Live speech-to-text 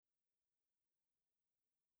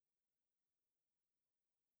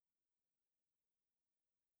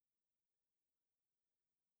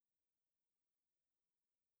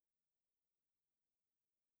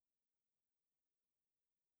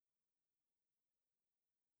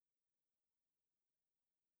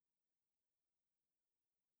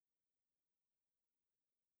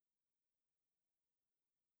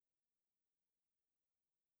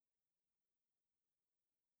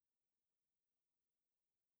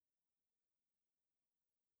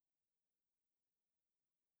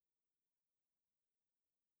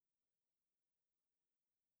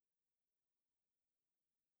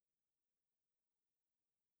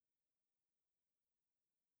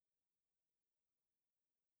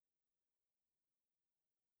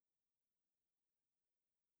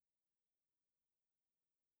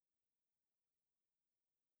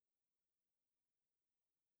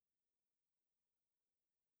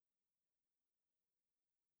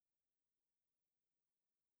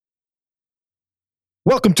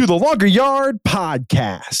Welcome to the Longer Yard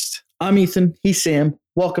Podcast. I'm Ethan. He's Sam.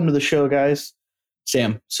 Welcome to the show, guys.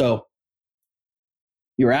 Sam, so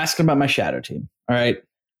you were asking about my shadow team. All right.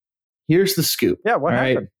 Here's the scoop. Yeah, what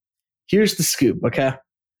happened? Right? Here's the scoop, okay?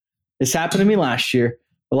 This happened to me last year.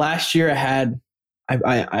 But last year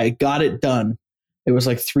I got it done. It was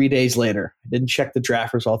like 3 days later. I didn't check the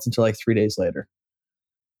draft results until like 3 days later.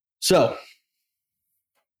 So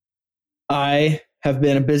I have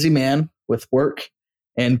been a busy man with work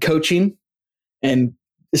and coaching, and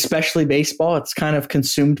especially baseball. It's kind of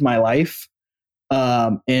consumed my life.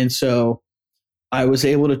 And so I was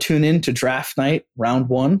able to tune in to draft night, round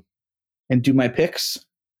one, and do my picks.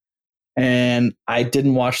 And I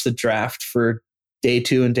didn't watch the draft for day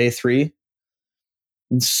 2 and day 3.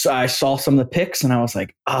 And so I saw some of the picks and I was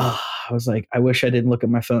like, I wish I didn't look at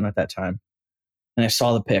my phone at that time. And I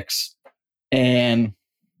saw the picks. And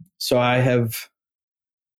so I have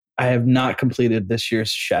not completed this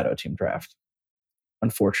year's shadow team draft,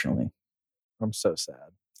 unfortunately. I'm so sad.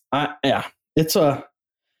 Yeah, it's a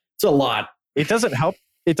lot. It doesn't help.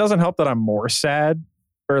 It doesn't help that I'm more sad,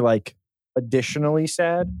 or like additionally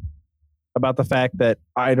sad, about the fact that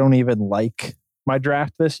I don't even like my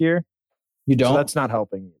draft this year. You don't? So that's not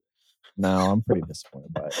helping you. No, I'm pretty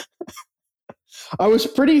disappointed by it. I was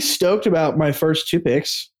pretty stoked about my first 2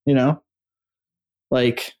 picks,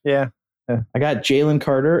 Like, yeah. I got Jalen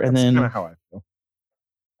Carter, and that's then kind of how I feel.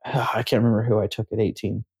 I can't remember who I took at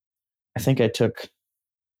 18. I think I don't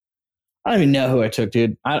even know who I took,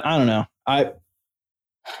 dude. I don't know. The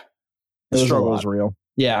struggle is real.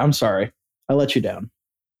 Yeah, I'm sorry. I let you down.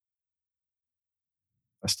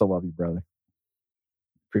 I still love you, brother.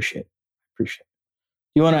 Appreciate it.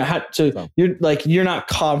 You want to you're not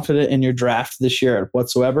confident in your draft this year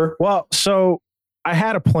whatsoever? Well, so I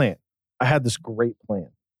had a plan. I had this great plan.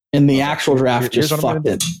 And the actual draft just fucked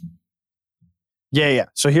it. Yeah.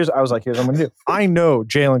 So here's what I'm going to do. I know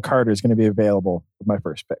Jalen Carter is going to be available with my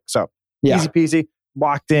first pick. So easy peasy,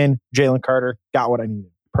 locked in, Jalen Carter, got what I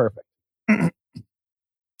needed. Perfect.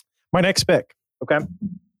 My next pick, okay?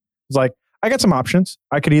 It's like, I got some options.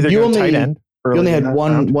 I could either go tight end. You only had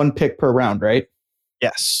one pick per round, right?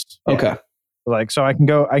 Yes. Okay. Yeah. So I can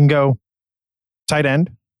go tight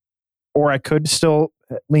end, or I could still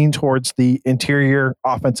lean towards the interior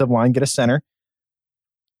offensive line, get a center.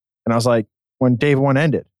 And I was like, when Day 1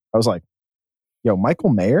 ended, I was like, yo, Michael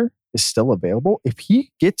Mayer is still available. If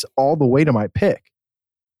he gets all the way to my pick,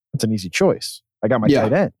 it's an easy choice. I got my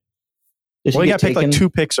tight end. He got picked like 2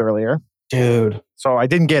 picks earlier. Dude. So I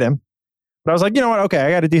didn't get him. But I was like, you know what? Okay,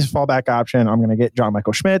 I got a decent fallback option. I'm going to get John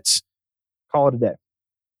Michael Schmitz. Call it a day.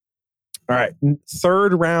 All right.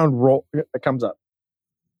 3rd round roll that comes up.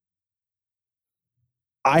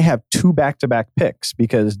 I have 2 back-to-back picks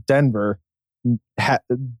because Denver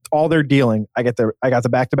all they're dealing. I got the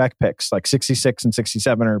back-to-back picks, like 66 and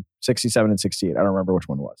 67 or 67 and 68. I don't remember which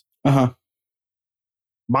one it was. Uh-huh.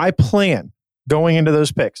 My plan going into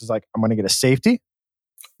those picks is like, I'm going to get a safety.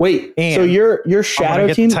 Wait, so your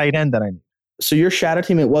shadow team, the tight end that I need. So your shadow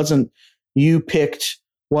team, it wasn't you picked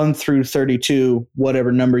 1 through 32,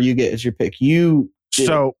 whatever number you get is your pick. You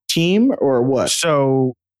team or what?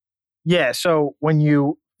 So when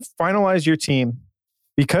you finalize your team,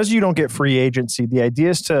 because you don't get free agency, the idea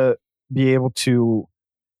is to be able to,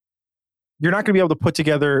 you're not going to be able to put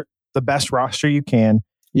together the best roster you can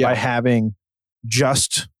by having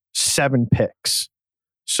just 7 picks.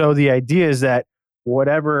 So the idea is that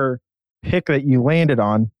whatever pick that you landed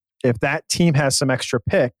on, if that team has some extra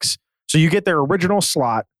picks, so you get their original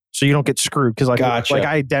slot, so you don't get screwed. Because like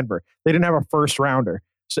I had Denver, they didn't have a 1st rounder,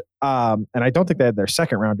 so, and I don't think they had their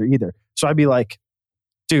 2nd rounder either. So I'd be like,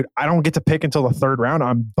 dude, I don't get to pick until the 3rd round.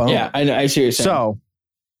 I'm bummed. Yeah, I see what you're saying.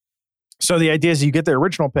 So the idea is you get their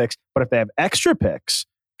original picks, but if they have extra picks,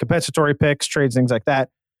 compensatory picks, trades, things like that,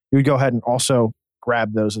 you would go ahead and also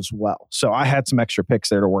grab those as well. So I had some extra picks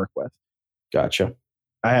there to work with. Gotcha.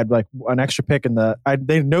 I had like an extra pick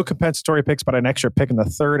they had no compensatory picks, but an extra pick in the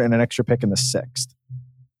 3rd and an extra pick in the 6th.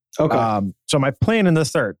 Okay. So my plan in the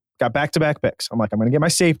 3rd, got back-to-back picks. I'm like, I'm going to get my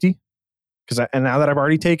safety and now that I've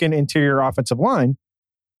already taken interior offensive line,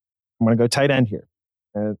 I'm going to go tight end here.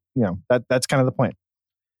 That's kind of the plan.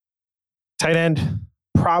 Tight end,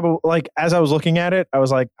 probably, like, as I was looking at it, I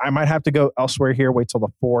was like, I might have to go elsewhere here, wait till the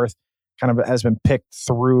 4th, kind of has been picked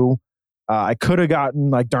through. I could have gotten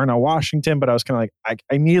like Darnell Washington, but I was kind of like,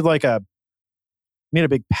 I need a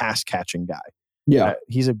big pass catching guy. Yeah.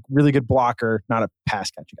 He's a really good blocker, not a pass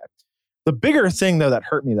catching guy. The bigger thing though that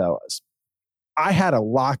hurt me though was I had a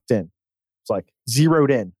locked in. It's like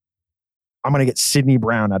zeroed in. I'm going to get Sidney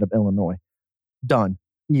Brown out of Illinois. Done.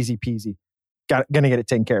 Easy peasy. Gonna get it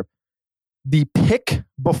taken care of. the pick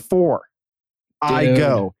before I Dude.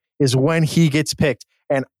 go is when he gets picked.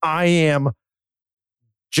 And I am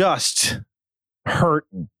just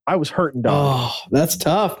hurting. I was hurting, dog. Oh, that's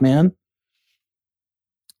tough, man.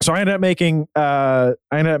 So I ended up making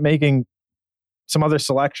some other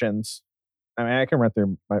selections. I mean, I can run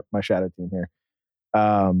through my shadow team here.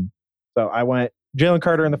 So I went Jalen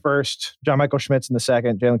Carter in the first, John Michael Schmitz in the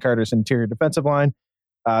second. Jalen Carter's interior defensive line,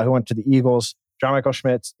 who went to the Eagles. John Michael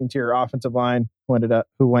Schmitz, interior offensive line,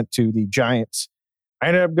 who went to the Giants. I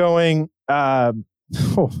ended up going. I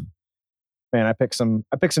picked some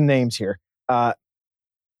names here.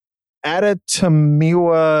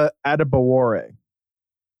 Adetomiwa Adebawore.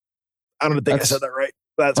 I don't think I said that right.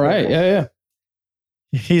 That's right. Cool. Yeah.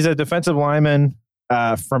 He's a defensive lineman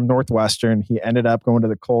from Northwestern. He ended up going to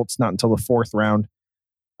the Colts not until the 4th round.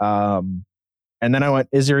 And then I went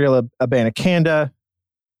Israel Abanikanda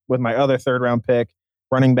with my other 3rd round pick,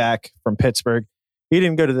 running back from Pittsburgh. He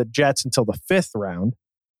didn't go to the Jets until the 5th round.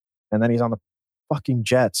 And then he's on the fucking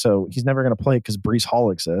Jets. So he's never going to play because Breece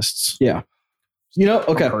Hall exists. Yeah.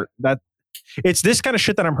 Okay. It's this kind of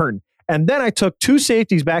shit that I'm hurting. And then I took 2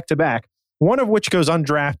 safeties back to back, one of which goes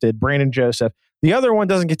undrafted, Brandon Joseph. The other one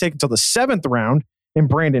doesn't get taken until the 7th round in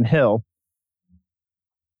Brandon Hill.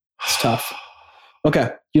 It's tough.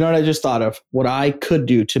 Okay. You know what I just thought of? What I could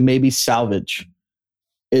do to maybe salvage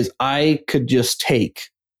is I could just take,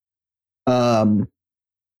 well,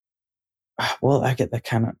 that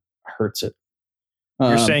kind of hurts it.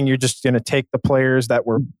 You're saying you're just going to take the players that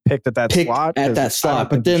were picked at that slot? At that slot.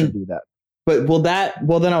 But then, do that.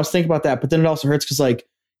 Then I was thinking about that, but then it also hurts because,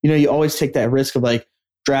 you always take that risk of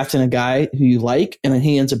drafting a guy who you like, and then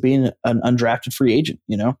he ends up being an undrafted free agent,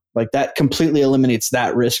 that completely eliminates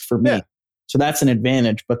that risk for me. Yeah. So that's an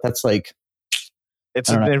advantage, but that's it's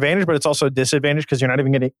an advantage, but it's also a disadvantage because you're not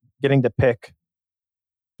even getting to pick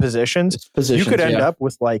positions. You could end up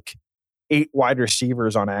with 8 wide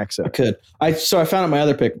receivers on accident. I could. I found out my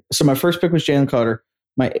other pick. So my first pick was Jalen Carter.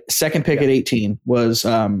 My second pick at 18 was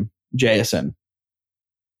JSN.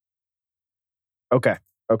 Okay.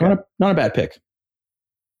 Not a bad pick.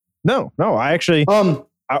 No. I actually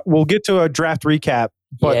we'll get to a draft recap,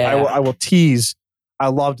 but I will tease. I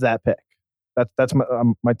loved that pick. That's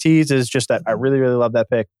my tease is just that I really, really love that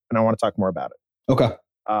pick, and I want to talk more about it. Okay.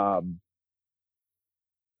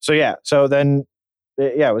 So then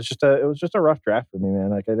it was just a rough draft for me,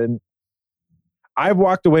 man. I've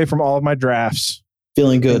walked away from all of my drafts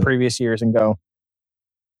feeling good in previous years and go,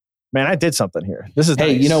 man, I did something here. This is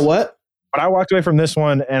nice. You know what? But I walked away from this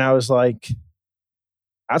one and I was like,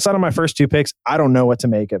 outside of my first 2 picks, I don't know what to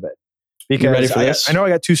make of it. Because you ready for this? I know I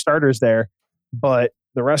got 2 starters there, but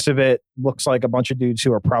the rest of it looks like a bunch of dudes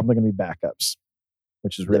who are probably going to be backups,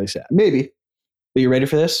 which is really sad. Maybe. But you ready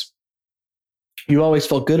for this? You always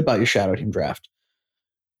felt good about your shadow team draft.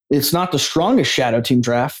 It's not the strongest shadow team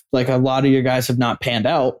draft. A lot of your guys have not panned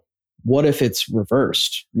out. What if it's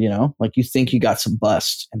reversed? You think you got some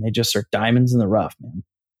bust and they just are diamonds in the rough, man.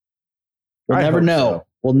 We'll never know. So.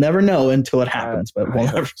 We'll never know until it happens, but we'll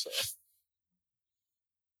never. So.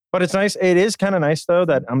 But it's nice. It is kind of nice though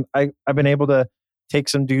that I've been able to take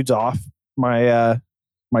some dudes off my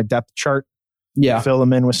my depth chart. Yeah, fill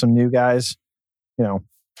them in with some new guys. It's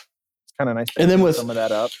kind of nice. And then with some of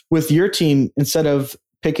that up with your team, instead of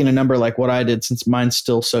picking a number like what I did, since mine's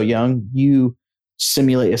still so young, you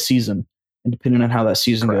simulate a season, and depending on how that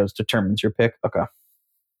season goes, determines your pick. Okay.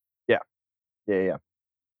 Yeah.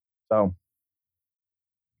 So.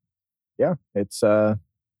 Yeah, it's a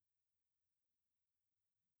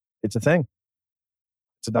thing.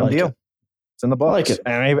 It's a done deal. It's in the books.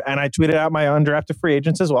 I like it. And I tweeted out my undrafted free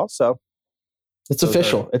agents as well. So it's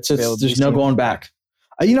official. It's there's no going back.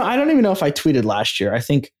 I don't even know if I tweeted last year. I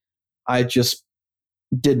think I just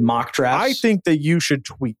did mock drafts. I think that you should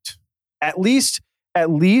tweet at least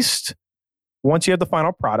once you have the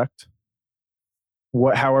final product.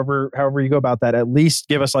 However you go about that, at least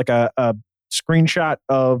give us a screenshot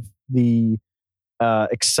of the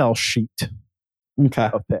Excel sheet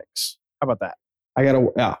of picks. How about that?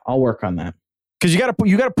 I'll work on that. Because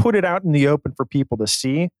you gotta put it out in the open for people to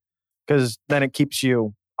see, because then it keeps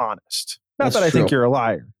you honest. Not that I think you're a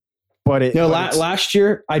liar, but last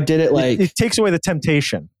year I did it it takes away the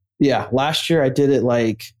temptation. Yeah, last year I did it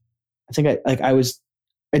I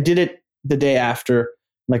did it the day after,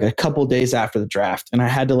 a couple days after the draft, and I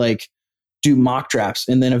had to do mock drafts,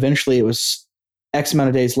 and then eventually it was X amount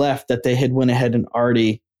of days left that they had went ahead and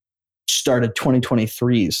already started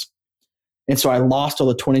 2023s. And so I lost all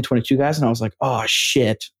the 2022 guys, and I was like, oh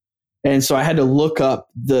shit. And so I had to look up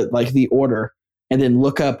the order and then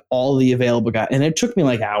look up all the available guys. And it took me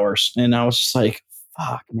hours. And I was just like,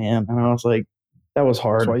 fuck, man. And I was like, that was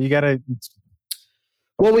hard. That's why you gotta.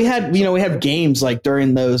 Well, we have games like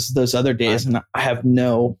during those other days, and and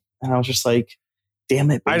I was just like,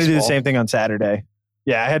 damn it. Baseball. I had to do the same thing on Saturday.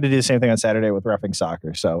 Yeah, I had to do the same thing on Saturday with reffing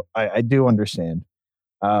soccer. So I do understand.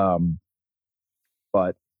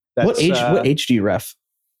 But that's, what age do you ref?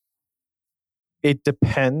 It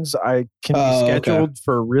depends. I can be scheduled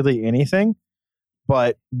for really anything,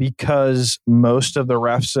 but because most of the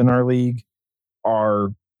refs in our league are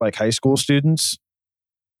like high school students,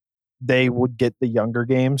 they would get the younger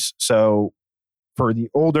games. So for the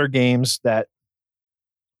older games that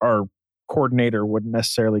our coordinator wouldn't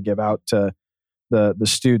necessarily give out to the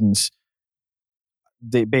students,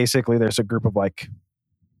 there's a group of like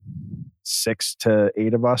 6 to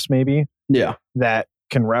 8 of us maybe that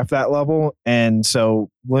can ref that level, and so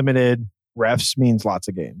limited refs means lots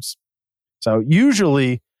of games. So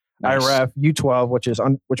usually nice. I ref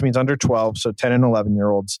U12, which means under 12, so 10 and 11 year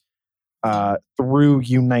olds, through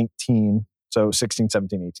U19, so 16,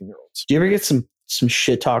 17, 18 year olds. Do you ever get some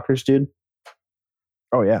shit talkers, dude?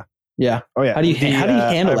 Oh yeah. Oh yeah. How do you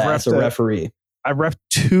handle that as a referee? I've reffed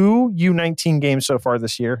 2 U19 games so far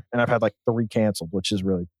this year, and I've had like 3 canceled, which is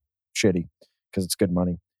really shitty because it's good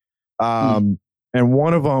money. And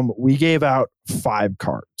one of them, we gave out 5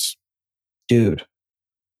 cards. Dude.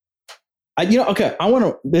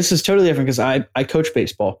 This is totally different because I coach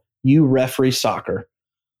baseball. You referee soccer.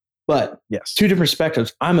 But yes, 2 different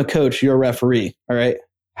perspectives. I'm a coach, you're a referee. All right.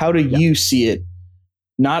 How do you see it?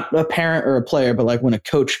 Not a parent or a player, but like when a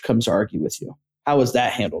coach comes to argue with you. How is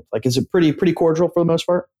that handled? Like, is it pretty cordial for the most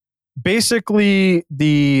part? Basically,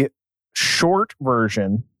 the short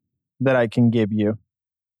version that I can give you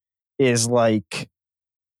is like,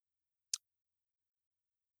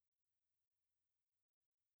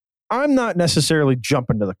 I'm not necessarily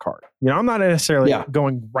jumping to the card. I'm not necessarily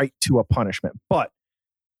going right to a punishment, but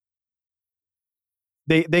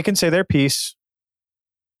they can say their piece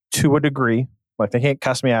to a degree. Like, they can't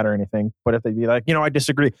cuss me out or anything, but if they be like, I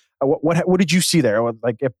disagree. What did you see there?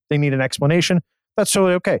 Like, if they need an explanation, that's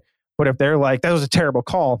totally okay. But if they're like, that was a terrible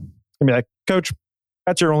call, I'd be like, Coach,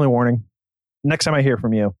 that's your only warning. Next time I hear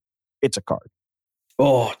from you, it's a card.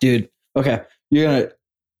 Oh, dude. Okay.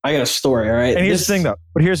 I got a story. All right. And here's the thing though.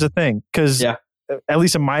 But here's the thing. Because at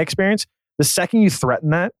least in my experience, the second you threaten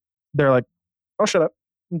that, they're like, oh, shut up.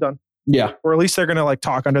 I'm done. Yeah. Or at least they're going to like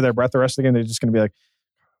talk under their breath the rest of the game. They're just going to be like,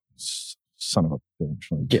 son of a bitch.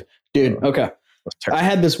 Like, dude. Okay. I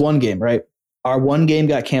had this one game, right? Our one game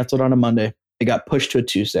got canceled on a Monday. It got pushed to a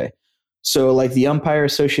Tuesday. So like the umpire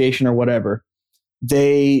association or whatever,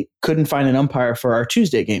 they couldn't find an umpire for our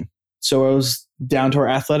Tuesday game. So I was down to our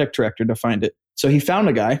athletic director to find it. So he found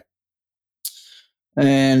a guy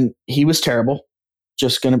and he was terrible.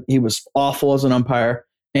 He was awful as an umpire.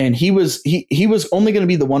 And he was only going to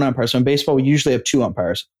be the one umpire. So in baseball, we usually have 2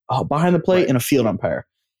 umpires, behind the plate and a field umpire.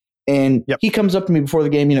 And he comes up to me before the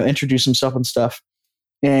game, introduce himself and stuff.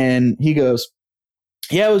 And he goes,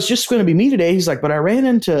 yeah, it was just going to be me today. He's like, but I ran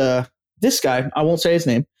into this guy. I won't say his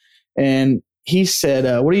name. And he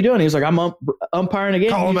said, what are you doing? He was like, I'm umpiring a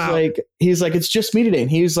game. He's like, it's just me today.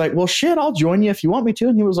 And he was like, well, shit, I'll join you if you want me to.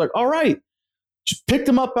 And he was like, all right. Just picked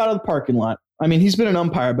him up out of the parking lot. I mean, he's been an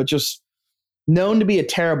umpire, but just known to be a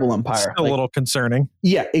terrible umpire. A little concerning.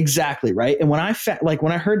 Yeah, exactly. Right. And when I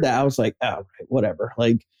heard that, I was like, oh, right, whatever.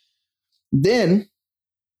 Like, then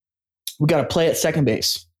we got to play at second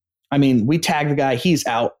base. I mean, we tag the guy. He's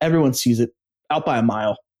out. Everyone sees it. Out by a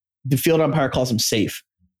mile. The field umpire calls him safe.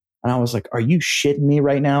 And I was like, are you shitting me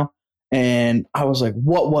right now? And I was like,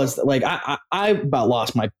 what was that? Like, I about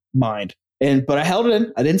lost my mind. But I held it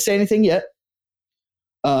in. I didn't say anything yet.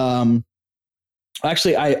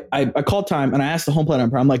 Actually, I called time and I asked the home plate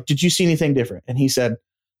umpire, I'm like, did you see anything different? And he said,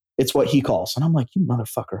 it's what he calls. And I'm like, you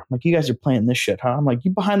motherfucker. I'm like, you guys are playing this shit, huh? I'm like,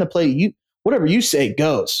 you behind the plate, whatever you say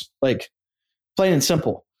goes. Like, plain and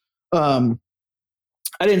simple. I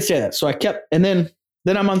didn't say that. So I kept, and then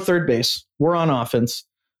I'm on third base. We're on offense.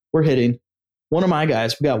 We're hitting. One of my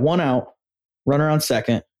guys, we got 1 out, runner on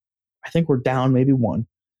second. I think we're down maybe 1.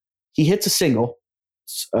 He hits a single.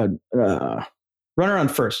 Runner on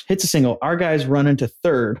first, hits a single. Our guys run into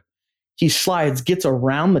third. He slides, gets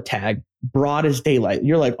around the tag, broad as daylight.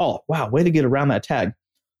 You're like, oh, wow, way to get around that tag.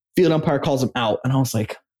 Field umpire calls him out. And I was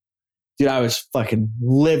like, dude, I was fucking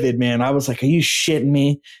livid, man. I was like, are you shitting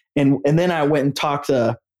me? And then I went and talked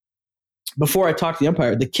to, before I talked to the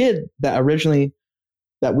umpire, the kid that originally,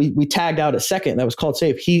 that we tagged out at second, that was called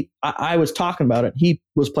safe. I was talking about it. He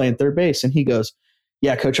was playing third base and he goes,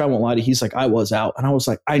 yeah, coach, I won't lie to you. He's like, I was out. And I was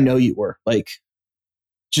like, I know you were. Like,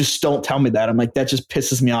 just don't tell me that. I'm like, that just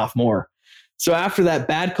pisses me off more. So after that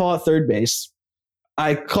bad call at third base,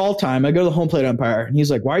 I call time. I go to the home plate umpire, and he's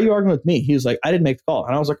like, "Why are you arguing with me?" He was like, "I didn't make the call."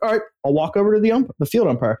 And I was like, "All right, I'll walk over to the field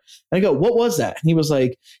umpire." And I go, "What was that?" And he was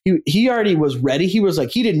like, he already was ready. He was like,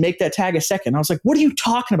 "He didn't make that tag a second." I was like, "What are you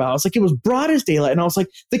talking about?" I was like, "It was broad as daylight." And I was like,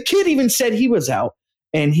 "The kid even said he was out."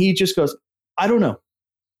 And he just goes, "I don't know."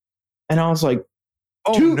 And I was like,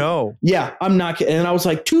 "Oh no, yeah, I'm not kidding." And I was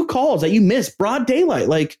like, 2 calls that you missed, broad daylight.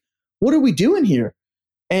 Like, what are we doing here?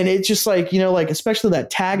 And it's just like, like especially that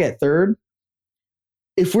tag at third.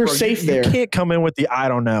 If we're safe there, you can't come in with the "I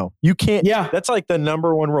don't know." You can't. Yeah, that's like the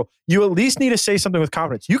number one rule. You at least need to say something with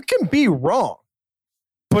confidence. You can be wrong,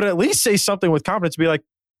 but at least say something with confidence. Be like,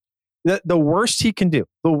 the worst he can do,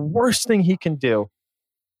 the worst thing he can do,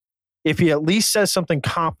 if he at least says something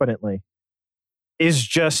confidently, is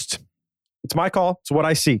just, "It's my call. It's what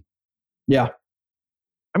I see." Yeah.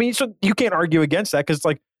 I mean, so you can't argue against that because it's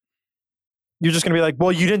like you're just going to be like,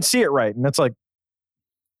 "Well, you didn't see it right," and that's like.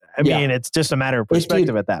 I mean, it's just a matter of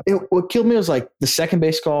perspective at that point. What killed me was like the second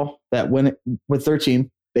base call that went with their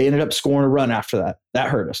team. They ended up scoring a run after that. That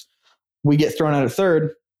hurt us. We get thrown out at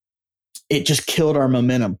third. It just killed our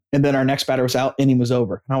momentum. And then our next batter was out, inning was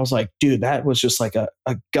over. And I was like, dude, that was just like a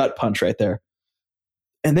gut punch right there.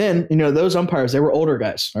 And then, those umpires, they were older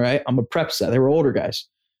guys. All right. I'm a prep set. They were older guys.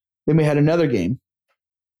 Then we had another game.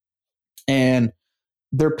 And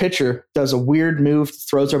their pitcher does a weird move,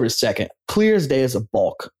 throws over to second, clear as day as a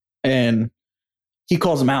balk. And he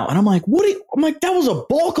calls him out. And I'm like, I'm like, that was a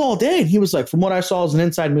balk all day. And he was like, from what I saw, it was an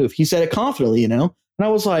inside move. He said it confidently, And I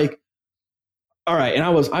was like, all right. And I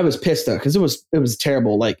was pissed though, because it was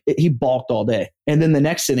terrible. Like he balked all day. And then the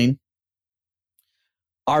next inning,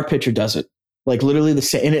 our pitcher does it. Like literally the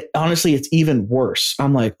same. And honestly, it's even worse.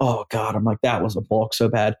 I'm like, oh God. I'm like, that was a balk so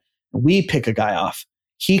bad. And we pick a guy off.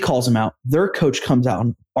 He calls him out. Their coach comes out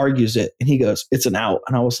and argues it. And he goes, "It's an out."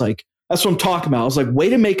 And I was like, that's what I'm talking about. I was like, way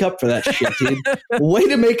to make up for that shit, dude. Way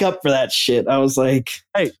to make up for that shit. I was like,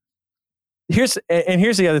 hey, here's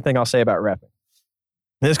the other thing I'll say about reffing.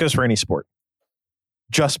 This goes for any sport.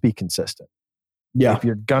 Just be consistent. Yeah. If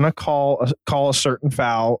you're gonna call a certain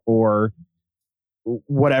foul or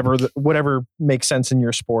whatever makes sense in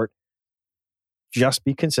your sport, just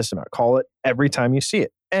be consistent about it. Call it every time you see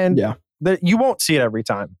it. And you won't see it every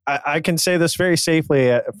time. I can say this very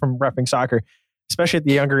safely from reffing soccer, especially at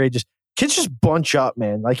the younger ages. Kids just bunch up,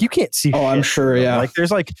 man. Like you can't see. Oh, I'm sure. Yeah. Like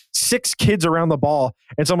there's like 6 kids around the ball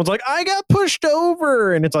and someone's like, "I got pushed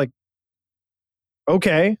over." And it's like,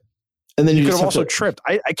 okay. And then you could have also tripped.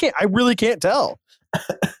 I really can't tell.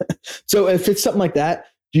 So if it's something like that,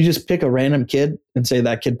 do you just pick a random kid and say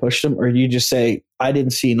that kid pushed him? Or do you just say, "I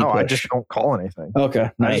didn't see any push"? I just don't call anything.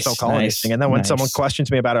 Okay. I just don't call anything. And then when someone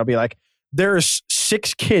questions me about it, I'll be like, "There's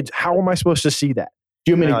 6 kids. How am I supposed to see that?"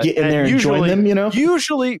 Do you want me to get in there and join them,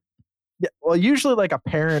 Usually like a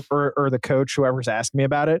parent or the coach, whoever's asking me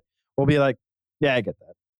about it, will be like, "Yeah, I get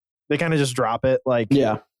that." They kind of just drop it. Like,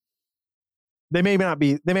 yeah, they may not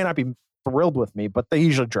be thrilled with me, but they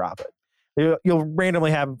usually drop it. You'll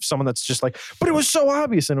randomly have someone that's just like, "But it was so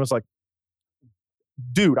obvious." And it was like,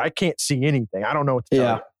 dude, I can't see anything. I don't know what to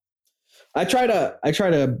tell you. I try to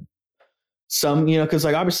because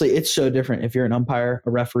like obviously it's so different if you're an umpire,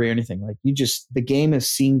 a referee, or anything. Like the game is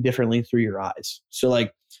seen differently through your eyes. So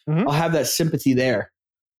like I'll have that sympathy there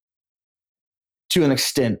to an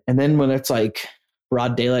extent. And then when it's like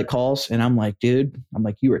broad daylight calls and I'm like, dude,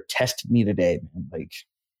 you were testing me today, man. Like,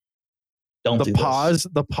 don't do this.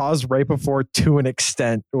 The pause right before "to an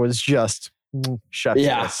extent" was just shut.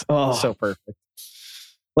 Yeah. Oh. So perfect.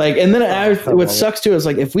 Like, and then what sucks too is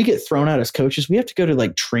like if we get thrown out as coaches, we have to go to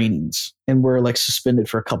like trainings and we're like suspended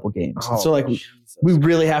for a couple games. So like we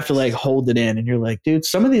really have to like hold it in. And you're like, dude,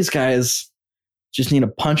 some of these guys just need a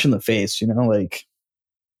punch in the face, like.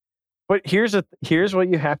 But here's what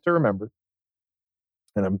you have to remember.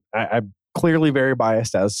 And I'm clearly very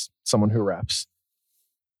biased as someone who refs.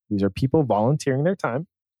 These are people volunteering their time,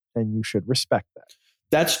 and you should respect that.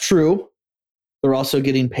 That's true. They're also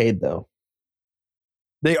getting paid, though.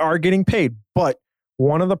 They are getting paid, but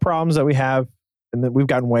one of the problems that we have, and that we've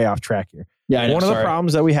gotten way off track here. Yeah, I know, one of the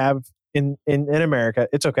problems that we have in America,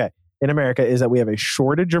 it's okay, in America, is that we have a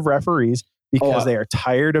shortage of referees because they are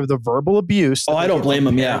tired of the verbal abuse. I don't blame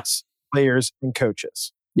them. Yeah, players and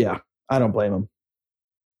coaches. Yeah, I don't blame them.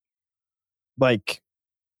 Like,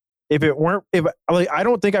 I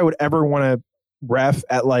don't think I would ever want to ref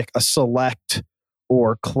at like a select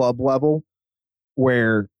or club level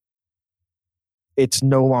where it's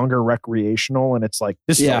no longer recreational and it's like,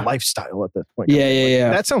 this is a lifestyle at this point.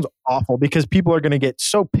 Yeah. That sounds awful because people are going to get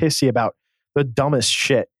so pissy about the dumbest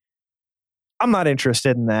shit. I'm not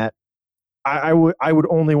interested in that. I would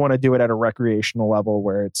only want to do it at a recreational level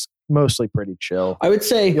where it's, mostly pretty chill. I would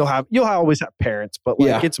say You'll always have parents, but like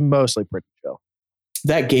Yeah. it's mostly pretty chill.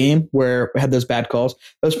 that game where I had those bad calls,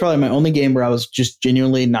 that was probably my only game where I was just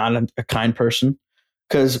genuinely not a kind person.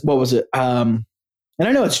 Because what was it? And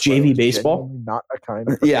I know it's JV baseball. Not a kind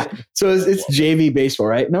person. Yeah. So it's JV baseball,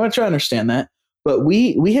 right? No, I try to understand that. But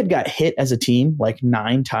we had got hit as a team like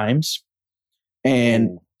 9 times.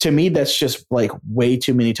 And to me, that's just like way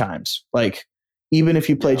too many times. Like, even if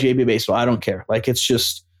you play JV baseball, I don't care. Like, it's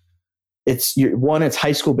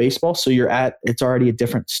high school baseball. So it's already a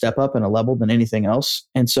different step up and a level than anything else.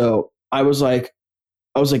 And so I was like,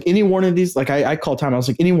 any one of these, like I called time. I was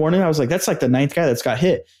like, any warning? I was like, that's like the 9th guy that's got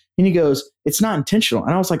hit. And he goes, it's not intentional.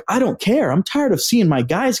 And I was like, I don't care. I'm tired of seeing my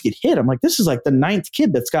guys get hit. I'm like, this is like the 9th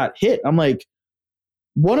kid that's got hit. I'm like,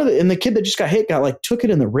 and the kid that just got hit took it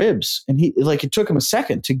in the ribs. And it took him a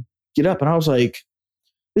second to get up. And I was like,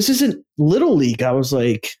 this isn't little league. I was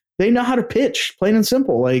like, they know how to pitch, plain and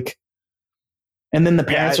simple. Like, and then the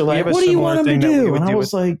parents are like, what do you want them to do? And I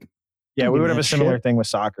was like, yeah, we would have a similar thing with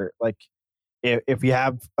soccer. Like, if you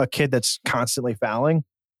have a kid that's constantly fouling,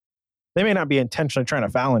 they may not be intentionally trying to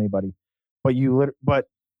foul anybody,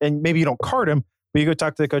 and maybe you don't card him, but you go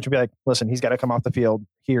talk to the coach and be like, listen, he's got to come off the field,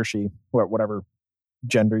 he or she, whatever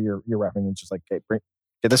gender you're referencing. It's just like, okay,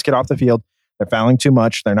 get this kid off the field. They're fouling too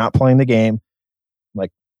much. They're not playing the game.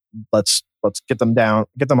 Like, let's get them down,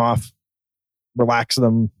 get them off, relax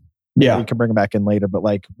them. Yeah. You can bring them back in later. But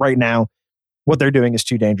like right now, what they're doing is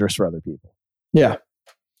too dangerous for other people. Yeah.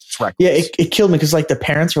 Yeah, it killed me because like the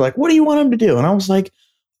parents were like, what do you want him to do? And I was like,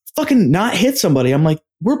 fucking not hit somebody. I'm like,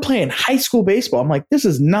 we're playing high school baseball. I'm like, this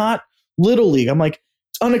is not little league. I'm like,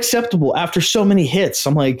 it's unacceptable after so many hits.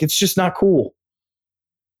 I'm like, it's just not cool.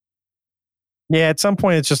 Yeah, at some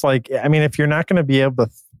point it's just like, I mean, if you're not going to be able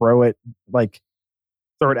to throw it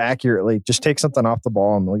accurately, just take something off the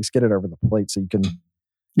ball and at least get it over the plate so you can.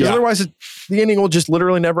 Because otherwise, the inning will just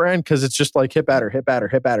literally never end because it's just like hit batter, hit batter,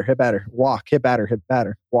 hit batter, hit batter, walk, hit batter, hit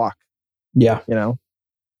batter, walk. Yeah. You know?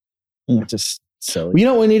 It's just silly. Well, you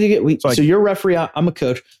know what we need to get? So you're a referee, I'm a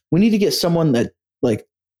coach. We need to get someone that like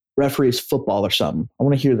referees football or something. I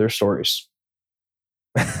want to hear their stories.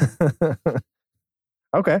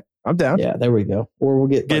 Okay, I'm down. Yeah, there we go. Or we'll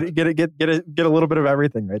get a little bit of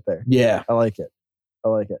everything right there. Yeah. I like it.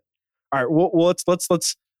 All right, well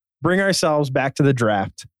let's bring ourselves back to the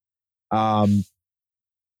draft.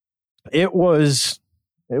 It was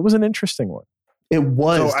an interesting one. It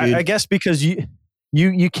was. So I guess because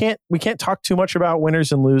we can't talk too much about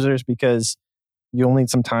winners and losers because you'll need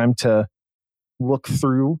some time to look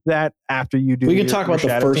through that after you do. We can talk about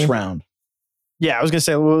the first round. Yeah, I was gonna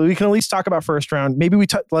say we can at least talk about first round. Maybe we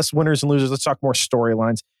talk less winners and losers. Let's talk more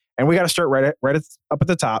storylines, and we got to start up at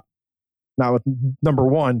the top, not with number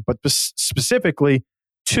 1, but specifically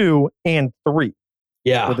 2 and 3.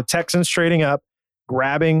 Yeah. With the Texans trading up,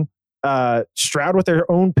 grabbing Stroud with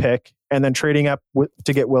their own pick, and then trading up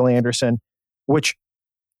to get Will Anderson, which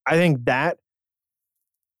I think that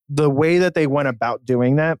the way that they went about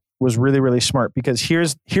doing that was really, really smart because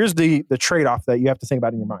here's the trade-off that you have to think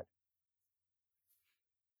about in your mind.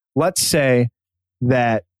 Let's say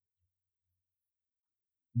that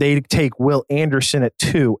they take Will Anderson at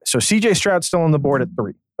 2. So CJ Stroud's still on the board at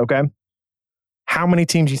 3. Okay. How many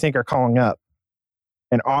teams do you think are calling up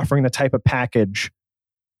and offering the type of package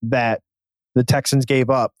that the Texans gave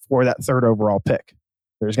up for that 3rd overall pick?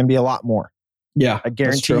 There's going to be a lot more. Yeah. I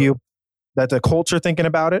guarantee you that the Colts are thinking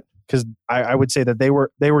about it because I would say that they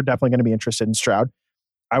were definitely going to be interested in Stroud.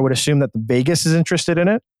 I would assume that the Vegas is interested in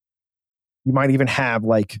it. You might even have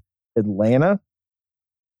like Atlanta.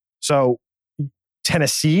 So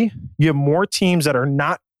Tennessee, you have more teams that are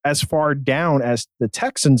not as far down as the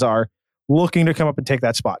Texans are looking to come up and take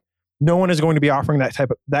that spot. No one is going to be offering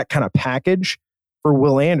that kind of package for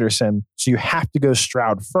Will Anderson. So you have to go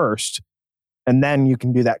Stroud first, and then you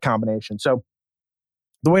can do that combination. So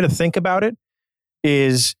the way to think about it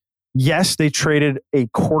is, yes, they traded a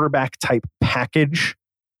quarterback type package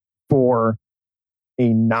for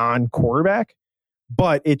a non-quarterback,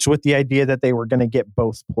 but it's with the idea that they were going to get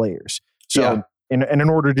both players. So in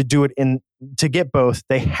order to do it to get both,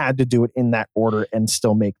 they had to do it in that order and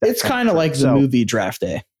still make that. It's kind of like the movie Draft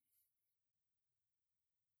Day.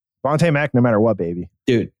 Vontae Mack, no matter what, baby.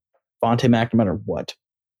 Dude, Vontae Mack, no matter what.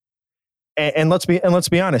 And let's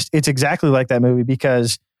be honest, it's exactly like that movie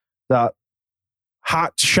because the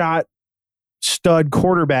hot shot stud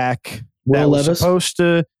quarterback Will Levis was supposed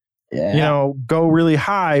to go really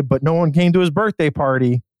high, but no one came to his birthday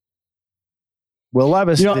party. Will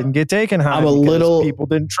Levis didn't get taken high because people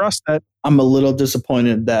didn't trust that. I'm a little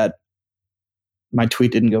disappointed that my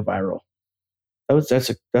tweet didn't go viral. That's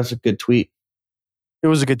a good tweet. It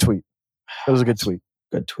was a good tweet. It was a good tweet.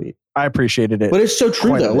 Good tweet. I appreciated it. But it's so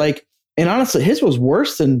true though. Like, and honestly, his was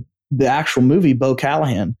worse than the actual movie Bo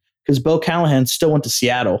Callahan, because Bo Callahan still went to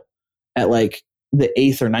Seattle at like the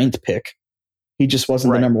 8th or 9th pick. He just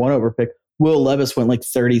wasn't the number 1 over pick. Will Levis went like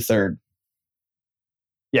 33rd.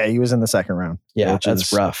 Yeah, he was in the 2nd round. Yeah,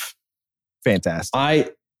 that's rough. Fantastic.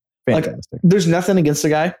 Fantastic. Like, there's nothing against the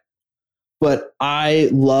guy, but I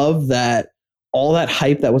love that all that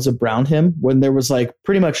hype that was around him when there was like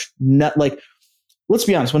pretty much not like, let's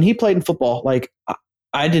be honest, when he played in football, like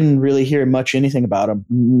I didn't really hear much anything about him,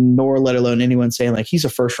 nor let alone anyone saying like he's a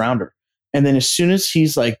first rounder. And then as soon as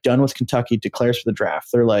he's like done with Kentucky, declares for the draft,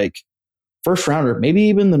 they're like first rounder, maybe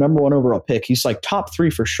even the number 1 overall pick. He's like top 3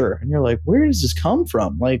 for sure. And you're like, where does this come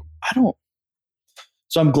from? Like, I don't.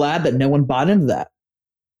 So I'm glad that no one bought into that.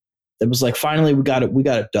 It was like, finally, we got it. We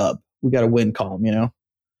got a dub. We got a win column, you know?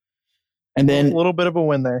 And then a little bit of a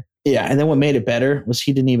win there. Yeah. And then what made it better was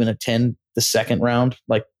he didn't even attend the 2nd round.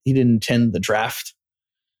 Like, he didn't attend the draft.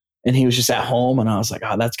 And he was just at home. And I was like,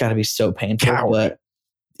 oh, that's got to be so painful. Coward. But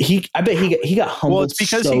I bet he got humbled. Well, it's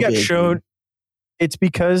because so he got big, shown. dude. It's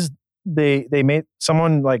because they made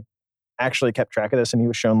someone like actually kept track of this, and he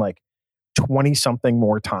was shown like 20 something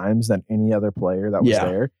more times than any other player that was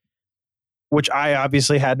there. Which I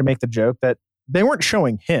obviously had to make the joke that they weren't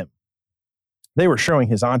showing him. They were showing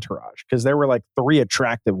his entourage, because there were like 3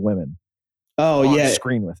 attractive women on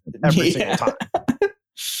screen with him every single time.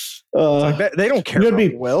 Like they don't care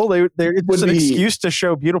about Will. It's an excuse to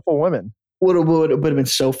show beautiful women. What would have been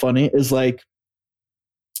so funny is like,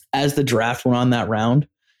 as the draft went on that round,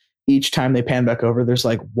 each time they pan back over, there's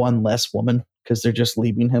like 1 less woman because they're just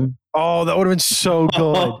leaving him. Oh, that would have been so good.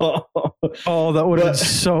 Oh, that would have been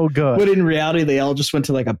so good. But in reality, they all just went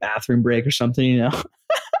to like a bathroom break or something, you know?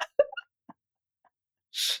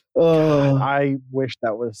 God, I wish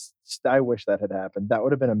that had happened. That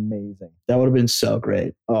would have been amazing. That would have been so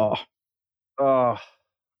great. I'm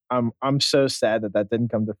so sad that didn't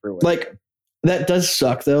come to fruition. Like, that does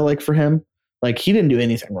suck though. Like, for him, like, he didn't do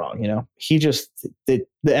anything wrong, you know? He just,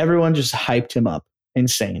 everyone just hyped him up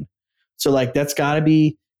insane. So like, that's got to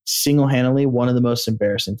be single-handedly one of the most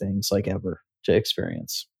embarrassing things like ever to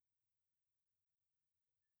experience.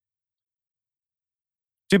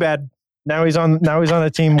 Too bad. Now he's on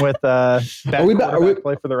a team with are we about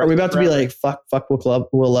to be like fuck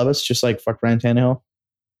Will Levis, just like fuck Ryan Tannehill?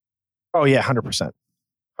 Oh yeah, 100%.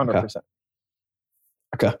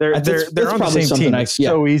 Okay. They're on the same team. It's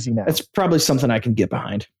so easy now. It's probably something I can get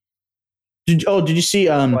behind. Did you see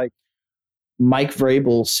Mike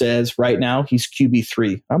Vrabel says right now he's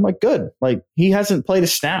QB3. I'm like, good. Like, he hasn't played a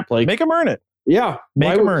snap. Like, make him earn it. Yeah.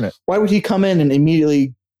 Make him earn it. Why would he come in and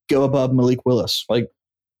immediately go above Malik Willis? Like,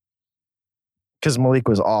 because Malik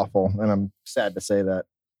was awful, and I'm sad to say that.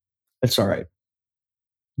 It's all right.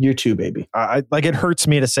 Year 2, baby. It hurts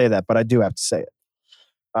me to say that, but I do have to say it.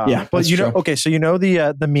 Yeah, but you know, okay, so you know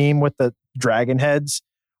the meme with the dragon heads,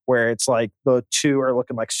 where it's like the 2 are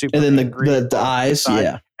looking like super, and then the eyes,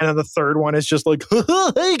 yeah, and then the 3rd one is just like,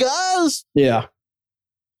 hey guys, yeah.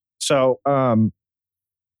 So,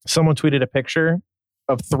 someone tweeted a picture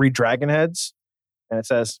of 3 dragon heads, and it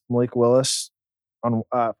says Malik Willis on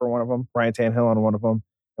for one of them, Ryan Tannehill on one of them,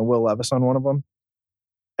 and Will Levis on one of them,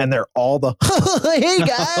 and they're all the hey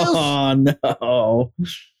guys. Oh no!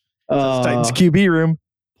 Titans QB room.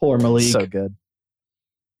 Poor Malik. So good.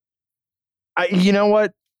 You know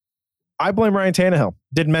what? I blame Ryan Tannehill.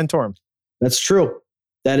 Didn't mentor him. That's true.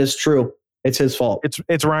 That is true. It's his fault.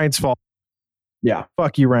 It's Ryan's fault. Yeah.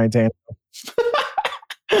 Fuck you, Ryan Tannehill.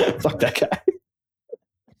 Fuck that guy.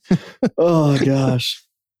 Oh gosh.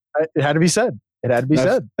 It had to be said.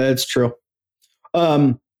 That's true.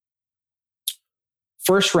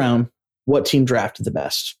 First round, what team drafted the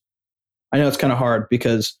best? I know it's kind of hard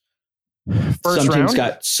because some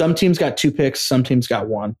teams got 2 picks, some teams got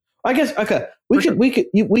 1. I guess okay.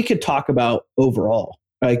 We could talk about overall,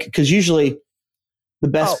 like, because usually the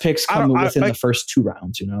best picks come within the first 2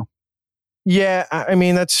 rounds, you know. Yeah, I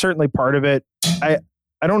mean that's certainly part of it. I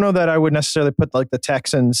don't know that I would necessarily put like the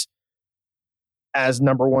Texans as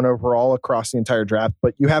number 1 overall across the entire draft,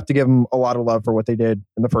 but you have to give them a lot of love for what they did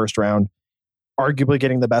in the first round. Arguably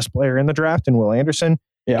getting the best player in the draft in Will Anderson,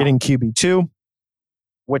 getting QB2,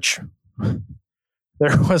 which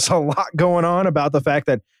there was a lot going on about the fact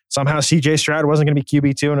that somehow CJ Stroud wasn't going to be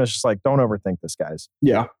QB2, and it's just like, don't overthink this, guys.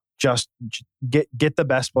 Yeah. Just get the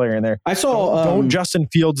best player in there. I saw don't Justin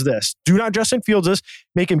Fields this. Do not Justin Fields this.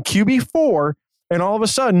 Make him QB4, and all of a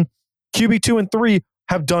sudden, QB2 and 3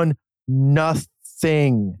 have done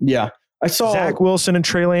nothing. Yeah. I saw Zach Wilson and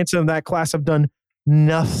Trey Lance in that class have done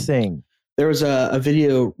nothing. there was a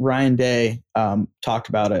video Ryan Day talked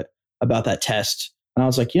about that test. And I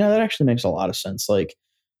was like, that actually makes a lot of sense. Like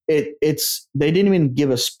they didn't even give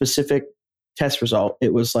a specific test result.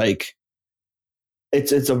 It was like,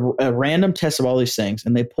 it's a random test of all these things.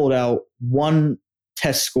 And they pulled out one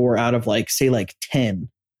test score out of say 10.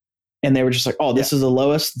 And they were just like, oh, this is the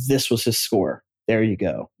lowest. This was his score. There you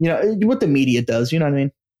go. What the media does, you know what I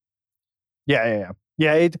mean?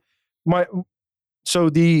 Yeah. So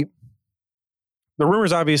the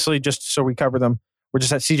rumors, obviously, just so we cover them, were just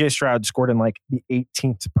that CJ Stroud scored in the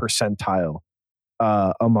 18th percentile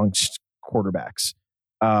amongst quarterbacks,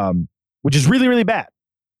 which is really, really bad.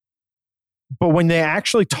 But when they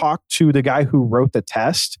actually talked to the guy who wrote the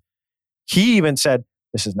test, he even said,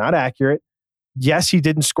 this is not accurate. Yes, he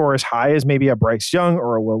didn't score as high as maybe a Bryce Young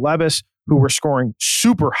or a Will Levis, who were scoring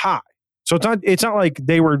super high. So it's not like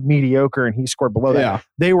they were mediocre and he scored below that. Yeah.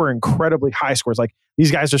 They were incredibly high scores. Like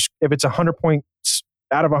these guys are, if it's 100 points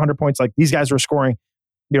out of 100 points, like these guys were scoring,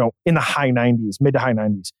 in the high 90s, mid to high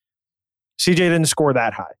 90s. CJ didn't score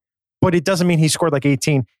that high, but it doesn't mean he scored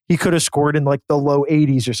 18. He could have scored in the low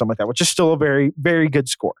 80s or something like that, which is still a very, very good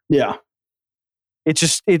score. Yeah. It's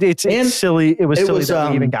just, it's silly. It was silly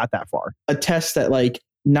that we even got that far. A test that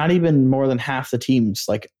not even more than half the teams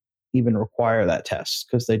even require that test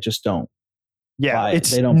because they just don't. Yeah,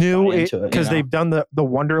 it's new because they've done the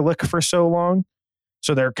Wonderlic for so long.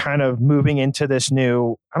 So they're kind of moving into this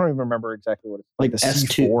new, I don't even remember exactly what it's the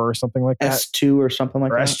S2 C4 or something like that. S2 or something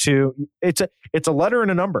like that. S2. It's a letter and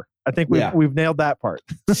a number. I think we've nailed that part.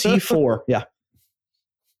 C4, yeah.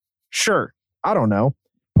 Sure. I don't know.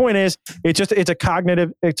 Point is, it's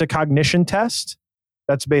a cognition test.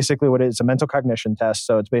 That's basically what it is, a mental cognition test.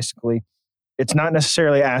 So it's not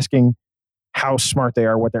necessarily asking how smart they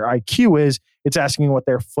are, what their IQ is. It's asking what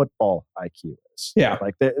their football IQ is. Yeah.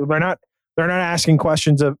 They're not asking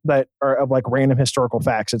questions of random historical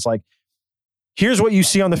facts. It's here's what you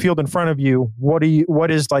see on the field in front of you. What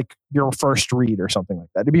is your first read or something like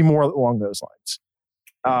that? It'd be more along those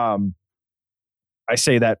lines. I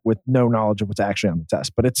say that with no knowledge of what's actually on the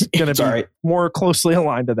test, but it's going to be more closely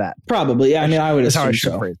aligned to that. Probably. Yeah. I mean, I would assume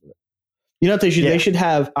so. Phrase it. What they should? They should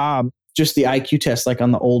have just the IQ test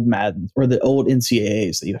on the old Madden or the old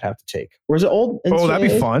NCAAs that you would have to take. Or is it old NCAA? Oh, that'd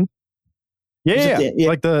be fun. Yeah.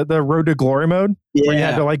 Like the Road to Glory mode where you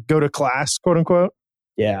had to go to class, quote unquote.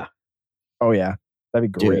 Yeah. Oh yeah.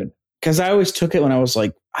 That'd be great. Because I always took it when I was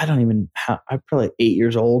I'm probably 8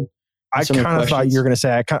 years old. I kind of thought you were going to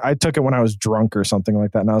say, I took it when I was drunk or something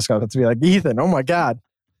like that. And I was going to be Ethan, oh my God.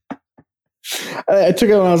 I took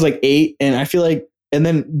it when I was 8 and I feel and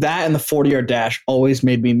then that and the 40-yard dash always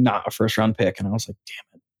made me not a first round pick. And I was like,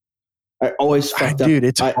 damn it. I always fucked up. Dude,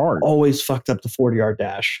 it's hard. I always fucked up the 40-yard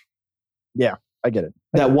dash. Yeah, I get it.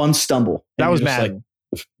 That one stumble. That was Madden.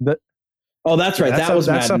 Oh, that's right. That was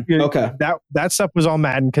Madden. Okay. That stuff was all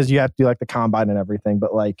Madden because you have to do the combine and everything.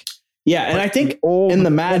 But yeah, and I think in the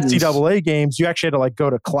Madden NCAA games, you actually had to go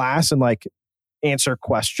to class and answer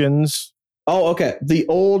questions. Oh, okay. The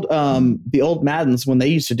old Maddens, when they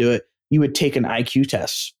used to do it, you would take an IQ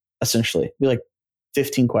test, essentially. It'd be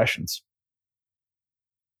 15 questions.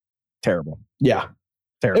 Terrible. Yeah.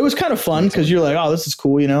 Terrible. It was kind of fun because you're oh, this is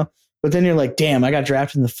cool, But then you're damn, I got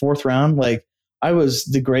drafted in the 4th round. I was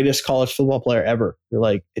the greatest college football player ever.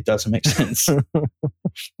 You're it doesn't make sense.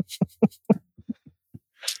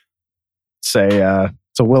 It's a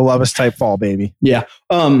Will Levis type fall, baby. Yeah.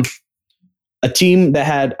 A team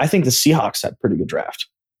that I think the Seahawks had a pretty good draft.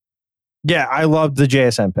 Yeah, I loved the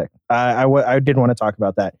JSN pick. I did want to talk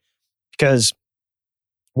about that because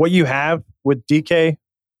what you have with DK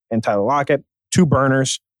and Tyler Lockett, 2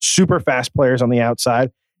 burners, super fast players on the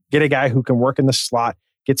outside, get a guy who can work in the slot,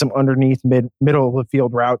 get some underneath middle of the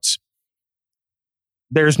field routes.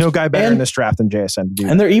 There's no guy better in this draft than JSN.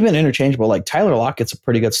 And they're even interchangeable. Tyler Lockett's a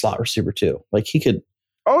pretty good slot receiver too. He could.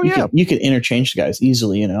 Oh yeah, you could interchange the guys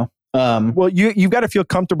easily. Well, you've got to feel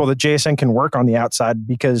comfortable that JSN can work on the outside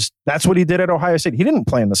because that's what he did at Ohio State. He didn't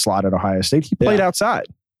play in the slot at Ohio State. He played outside.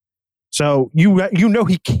 So you know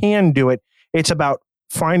he can do it. It's about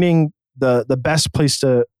finding the best place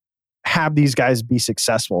to have these guys be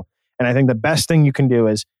successful. And I think the best thing you can do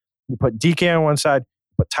is you put DK on one side,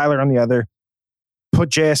 put Tyler on the other, put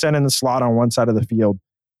JSN in the slot on one side of the field.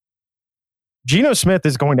 Geno Smith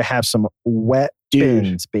is going to have some wet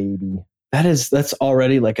fins, baby. That's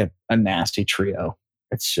already a nasty trio.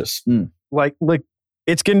 It's just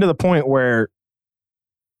it's getting to the point where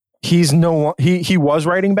he was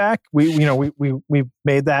writing back. We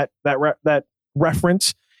made that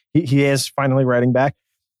reference. He is finally writing back.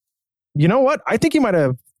 You know what? I think he might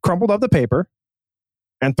have crumpled up the paper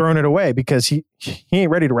and thrown it away because he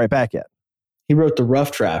ain't ready to write back yet. He wrote the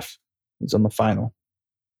rough draft. He's on the final.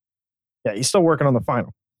 Yeah, he's still working on the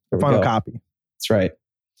final copy. That's right.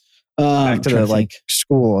 Back to the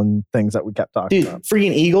school and things that we kept talking about.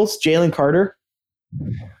 Freaking Eagles, Jalen Carter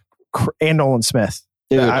and Nolan Smith.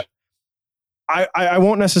 Dude. I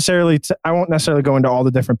won't necessarily go into all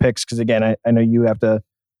the different picks because again, I know you have to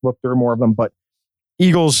look through more of them, but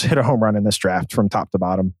Eagles hit a home run in this draft from top to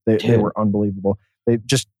bottom. They were unbelievable. They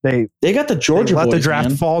got the Georgia let boys, the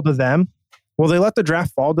draft fall to them. Well, they let the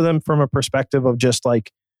draft fall to them from a perspective of just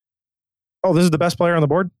like, oh, this is the best player on the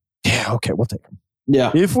board. Yeah, okay, we'll take him.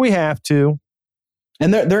 Yeah, if we have to.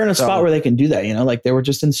 And they're in a spot where they can do that. You know, like they were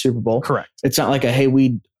just in the Super Bowl. Correct. It's not like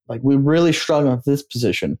we really struggle with this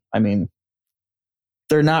position. I mean,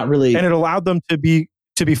 they're not really, and it allowed them to be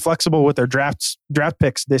flexible with their draft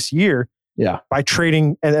picks this year. Yeah, by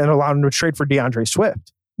trading and allowed them to trade for DeAndre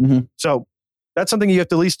Swift. Mm-hmm. So that's something you have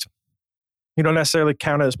to at least, you don't necessarily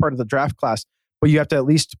count it as part of the draft class, but you have to at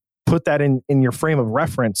least put that in your frame of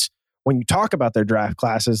reference when you talk about their draft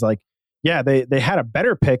classes. Like, yeah, they had a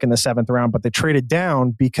better pick in the 7th round, but they traded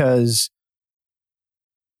down because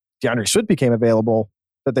DeAndre Swift became available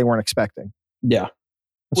that they weren't expecting. Yeah,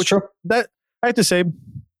 which true. That I have to say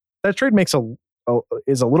that trade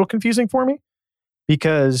is a little confusing for me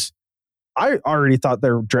because I already thought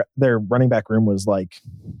their running back room was like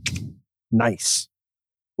nice,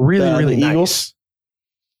 really nice. Eagles?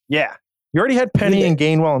 Yeah, you already had Penny and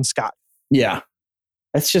Gainwell and Scott. Yeah,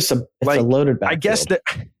 that's just a loaded backfield. I guess that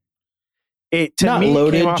it to not me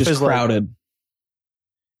loaded, came off just as crowded. Like,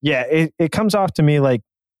 yeah, it comes off to me like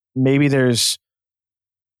maybe there's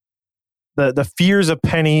the fears of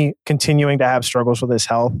Penny continuing to have struggles with his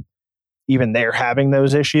health. Even they're having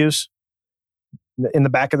those issues. In the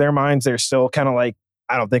back of their minds, they're still kind of like,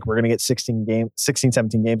 I don't think we're going to get 16,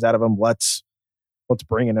 17 games out of him. Let's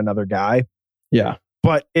bring in another guy. Yeah.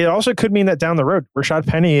 But it also could mean that down the road, Rashad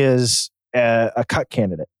Penny is a cut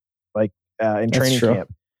candidate. Like in training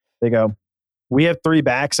camp, they go, we have 3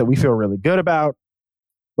 backs that we feel really good about.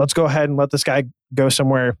 Let's go ahead and let this guy go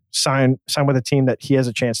somewhere, sign with a team that he has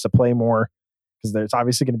a chance to play more because there's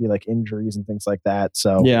obviously going to be like injuries and things like that.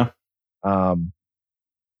 So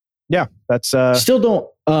yeah, that's still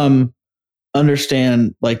don't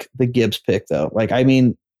understand like the Gibbs pick though. Like, I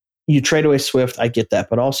mean, you trade away Swift, I get that,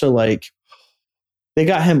 but also like they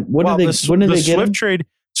got him. When did they get him?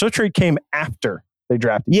 Swift trade came after they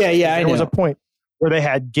drafted. Yeah, there was a point where they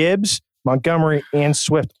had Gibbs, Montgomery, and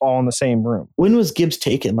Swift all in the same room. When was Gibbs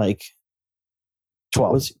taken? Like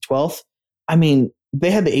 12th. Was 12th? I mean,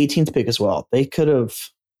 they had the 18th pick as well. They could have.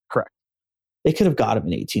 Correct. They could have got him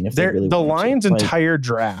in 18 if they really wanted the Lions' to. entire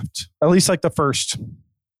draft, at least like the first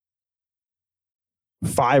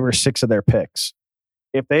 5 or 6 of their picks,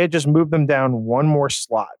 if they had just moved them down one more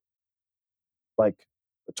slot, like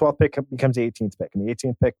the 12th pick becomes the 18th pick, and the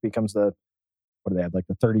 18th pick becomes the, what do they have, like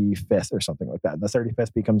the 35th or something like that. And the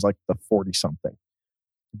 35th becomes like the 40-something.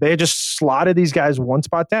 They had just slotted these guys one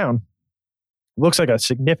spot down. Looks like a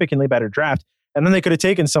significantly better draft. And then they could have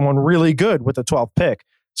taken someone really good with the 12th pick.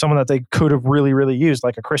 Someone that they could have really, really used,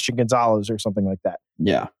 like a Christian Gonzalez or something like that.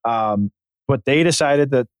 Yeah. But they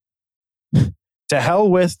decided that to hell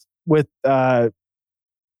with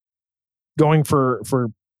going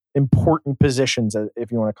for important positions, if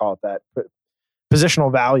you want to call it that, positional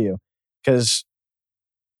value, because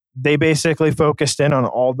they basically focused in on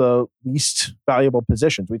all the least valuable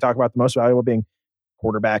positions. We talk about the most valuable being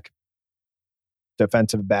quarterback,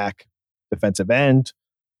 defensive back, defensive end,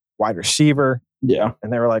 wide receiver. Yeah.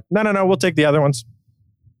 And they were like, no, we'll take the other ones.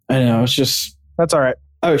 I know. It's just, that's all right.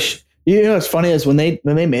 You know, what's funny is when they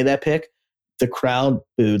made that pick, the crowd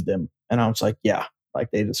booed them. And I was like, yeah, like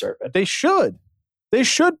they deserve it. They should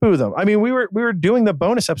boo them. I mean, we were doing the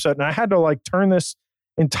bonus episode and I had to like turn this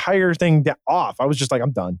entire thing off. I was just like,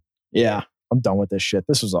 I'm done. Yeah. I'm done with this shit.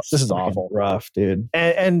 This is awful. Rough, dude.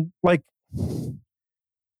 And like,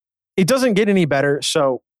 it doesn't get any better.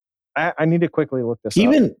 So I need to quickly look this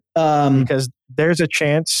up. Because there's a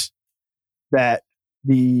chance that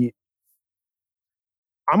I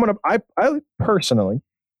personally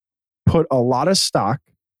put a lot of stock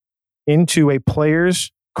into a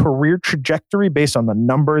player's career trajectory based on the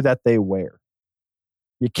number that they wear.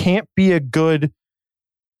 You can't be a good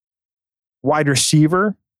wide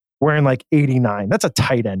receiver wearing like 89. That's a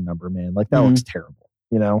tight end number, man. Like that looks terrible.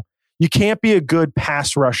 You know, you can't be a good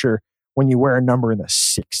pass rusher when you wear a number in the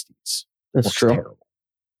 60s. That's true. Terrible.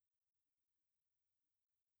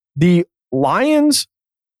 The Lions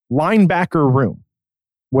linebacker room,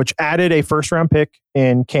 which added a first-round pick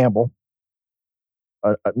in Campbell,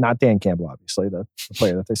 not Dan Campbell, obviously, the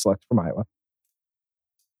player that they selected from Iowa.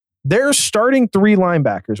 They're starting 3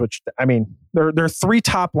 linebackers, which, I mean, they're 3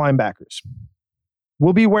 top linebackers.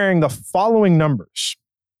 Will be wearing the following numbers.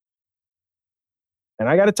 And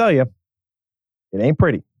I got to tell you, it ain't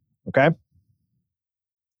pretty, okay?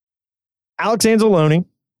 Alex Anzalone,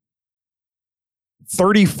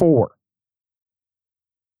 34.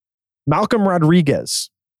 Malcolm Rodriguez,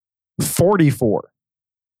 44.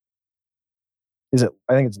 I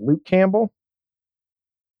think it's Luke Campbell?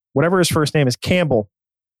 Whatever his first name is, Campbell,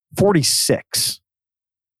 46.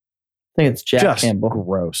 I think it's Jack Just Campbell.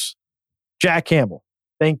 Gross. Jack Campbell.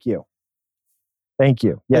 Thank you.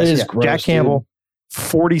 Yes, That is gross, Jack Campbell,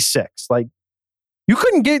 46. Like, you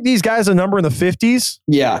couldn't get these guys a number in the 50s?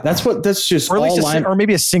 Yeah, that's just Or at least all or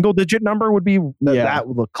maybe a single digit number would be, Yeah. that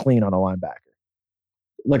would look clean on a linebacker.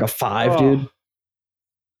 like a 5, dude.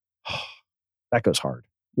 That goes hard.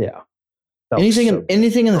 Yeah. That looks so-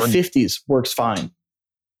 Anything in the Or- 50s works fine.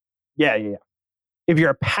 Yeah. If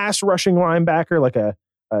you're a pass rushing linebacker, like a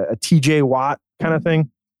TJ Watt kind of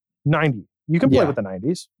thing, 90. You can play Yeah. with the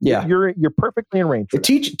 90s. Yeah. You're perfectly in range. For that.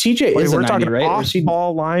 TJ But if is a we're 90, talking right? Or is he-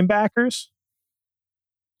 off-ball linebackers,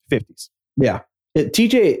 50s. Yeah.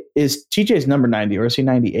 TJ's number 90, or is he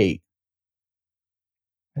 98?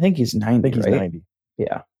 I think he's 90, I think he's right? 90.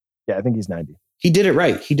 Yeah. Yeah, I think he's 90. He did it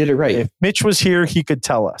right. If Mitch was here, he could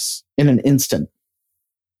tell us. In an instant.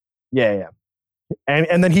 Yeah.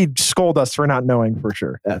 And then he'd scold us for not knowing for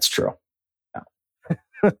sure. That's true.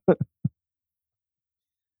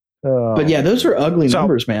 Oh, But yeah, those are ugly So-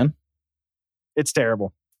 numbers, man. it's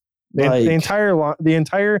terrible. The Like- the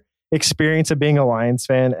entire experience of being a Lions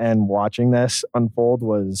fan and watching this unfold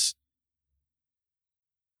was,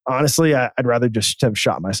 honestly, I'd rather just have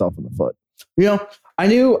shot myself in the foot. I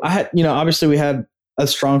knew I had, obviously we had a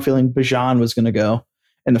strong feeling Bijan was going to go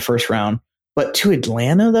in the first round, but to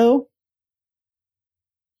Atlanta though,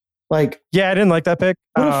 like, Yeah, I didn't like that pick.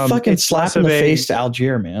 what a fucking It's slap less in the of a- face to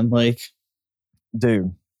Algier, man. Like,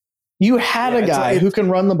 dude. you had Yeah, a it's guy like- who can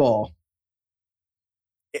run the ball.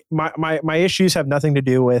 My issues have nothing to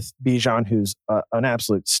do with Bijan, who's an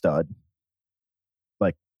absolute stud.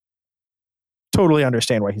 Like, totally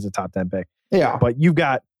understand why he's a top 10 pick. Yeah. But you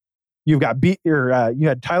had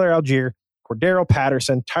Tyler Algier, Cordero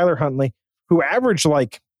Patterson, Tyler Huntley, who averaged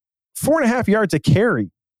like 4.5 yards a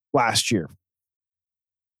carry last year.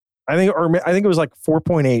 I think it was like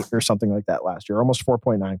 4.8 or something like that last year, almost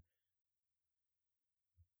 4.9.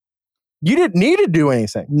 You didn't need to do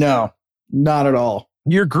anything. No, not at all.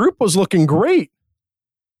 Your group was looking great.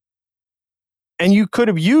 And you could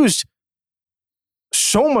have used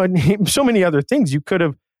so many other things. You could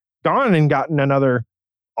have gone and gotten another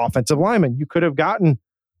offensive lineman. You could have gotten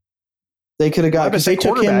They could have got, because they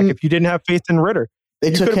took quarterback him, if you didn't have faith in Ritter. they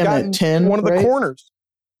You took could have him gotten at 10. one of the right? corners.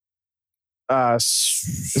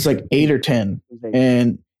 It's like 8 or 10.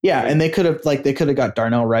 And yeah, and they could have got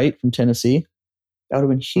Darnell Wright from Tennessee. That would have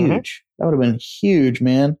been huge. That would have been huge,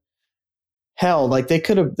 man. Hell, like they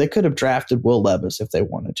could have drafted Will Levis if they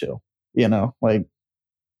wanted to. Like,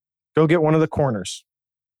 Go get one of the corners.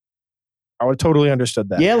 I would have totally understood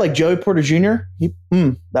that. yeah, like Joey Porter Jr.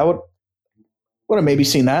 That would have maybe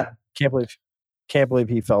seen that. Can't believe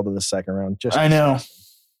he fell to the second round. I know.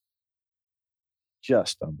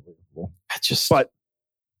 Just unbelievable. But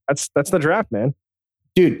That's the draft, man.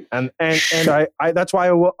 dude, And I that's why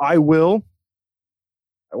I will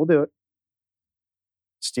do it.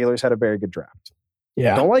 Steelers had a very good draft.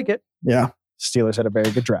 yeah, Don't like it. yeah. Steelers had a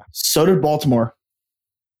very good draft. So did Baltimore.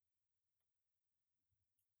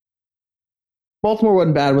 Baltimore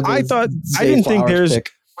wasn't bad with. I didn't think Flowers there's. pick.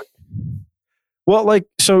 Well, like,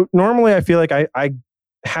 so normally I feel like I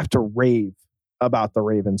have to rave about the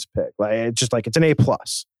Ravens pick. Like, it's just like, it's an A+.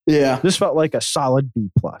 Yeah, This felt like a solid B+,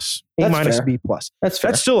 A- That's fair. B+. that's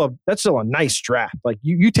fair. That's still a nice draft. Like,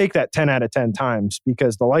 you take that 10 out of 10 times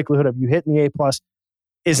because the likelihood of you hitting the A+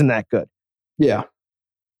 isn't that good. Yeah,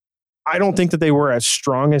 I don't think that they were as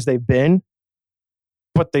strong as they've been,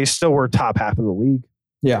 but they still were top half of the league.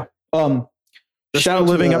 yeah. They're still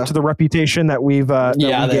living up to the reputation that we they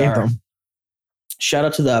gave are. them. Shout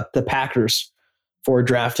out to the Packers for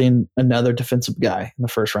drafting another defensive guy in the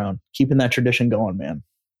first round, keeping that tradition going, man.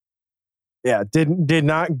 Yeah, did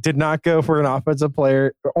not go for an offensive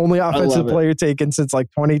player. Only offensive player taken since like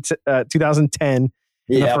 2010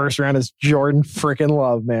 in the first round is Jordan freaking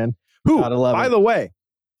Love, man. Who, by the way,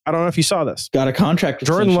 I don't know if you saw this. Got a contract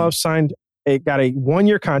Jordan extension. Love got a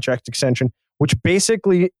 1-year contract extension, which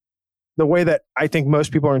basically, the way that I think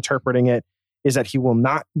most people are interpreting it is that he will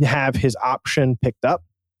not have his option picked up.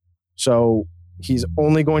 So he's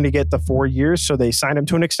only going to get the 4 years. So they signed him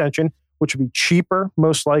to an extension, which would be cheaper,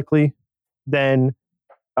 most likely, than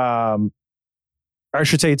I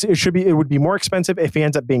should say it would be more expensive if he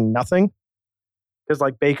ends up being nothing. Because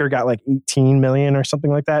like Baker got like 18 million or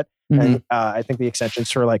something like that. And I think the extension's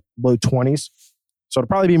for like low 20s. So it'll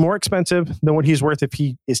probably be more expensive than what he's worth if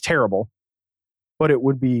he is terrible. But it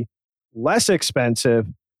would be less expensive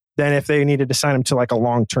than if they needed to sign him to like a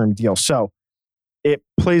long-term deal. So it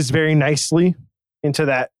plays very nicely into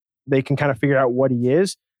that. They can kind of figure out what he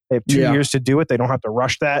is. They have 2 years to do it. They don't have to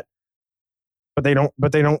rush that. But they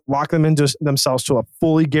don't lock them into themselves to a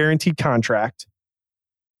fully guaranteed contract.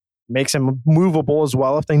 Makes him movable as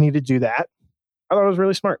well if they need to do that. I thought it was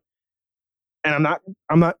really smart. And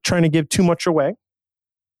I'm not trying to give too much away.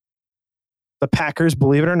 The Packers,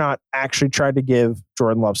 believe it or not, actually tried to give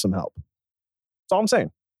Jordan Love some help. That's all I'm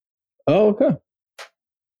saying. Oh, okay.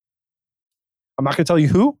 I'm not going to tell you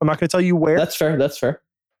who. I'm not going to tell you where. That's fair.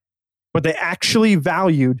 But they actually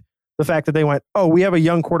valued the fact that they went, oh, we have a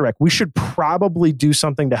young quarterback. We should probably do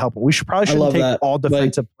something to help him. We shouldn't take all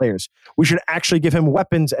defensive players. We should actually give him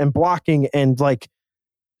weapons and blocking and like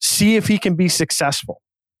see if he can be successful.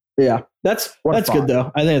 Yeah, that's good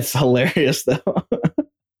though. I think it's hilarious though.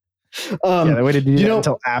 They waited to do that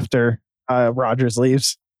until after Rodgers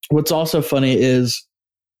leaves. What's also funny is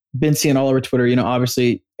been seeing all over Twitter.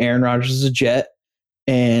 Obviously Aaron Rodgers is a Jet,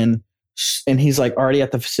 and he's like already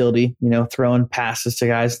at the facility, throwing passes to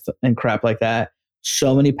guys and crap like that.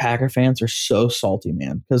 So many Packer fans are so salty,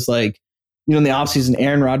 man, because in the offseason,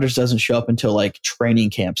 Aaron Rodgers doesn't show up until like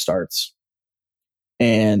training camp starts,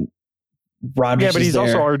 and Rodgers. Yeah, but he's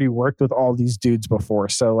also already worked with all these dudes before,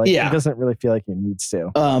 so he doesn't really feel like he needs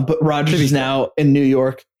to. But Rodgers is now in New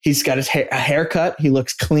York. He's got a haircut. He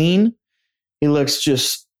looks clean. He looks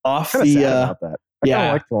just off the. Sad about that.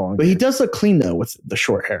 I like the long but hair. He does look clean though with the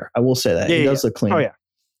short hair. I will say that he does look clean. Oh yeah,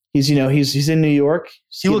 he's in New York.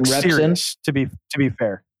 He looks serious. To be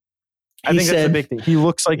fair, I think that's the big thing. He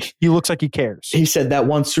looks like he cares. He said that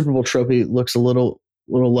one Super Bowl trophy looks a little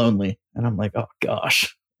lonely, and I'm like, oh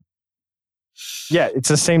gosh. Yeah, it's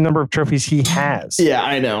the same number of trophies he has. Yeah,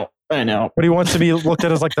 I know. But he wants to be looked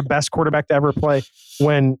at as like the best quarterback to ever play.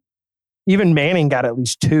 When even Manning got at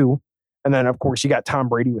least 2. And then, of course, you got Tom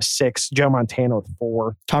Brady with 6, Joe Montana with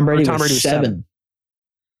 4. Tom Brady was 7.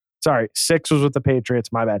 Sorry, 6 was with the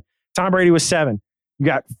Patriots. My bad. Tom Brady was 7. You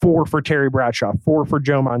got 4 for Terry Bradshaw, 4 for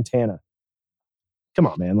Joe Montana. Come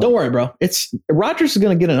on, man. Don't worry, bro. Rodgers is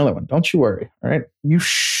going to get another one. Don't you worry. All right. You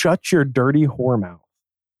shut your dirty whore mouth.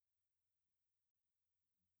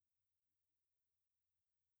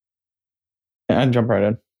 I'd jump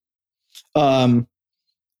right in.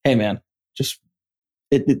 Hey, man. Just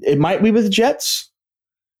it might be with the Jets.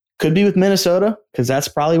 Could be with Minnesota, because that's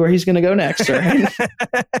probably where he's going to go next. Right?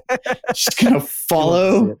 Just going to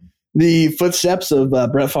follow the footsteps of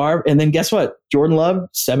Brett Favre. And then guess what? Jordan Love,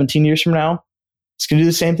 17 years from now, he's going to do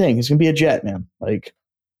the same thing. He's going to be a Jet, man.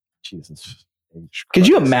 Jesus. Could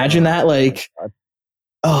you imagine that?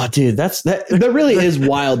 Oh, dude, that really is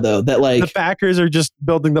wild, though. That the Packers are just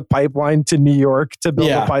building the pipeline to New York to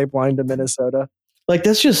build the pipeline to Minnesota.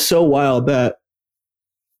 That's just so wild that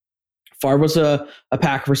Favre was a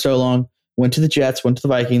Packer for so long, went to the Jets, went to the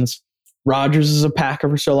Vikings. Rodgers is a Packer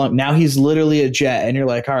for so long. Now he's literally a Jet, and you're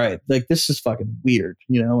like, all right, this is fucking weird,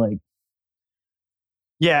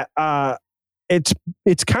 Yeah,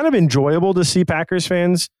 it's kind of enjoyable to see Packers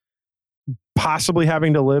fans possibly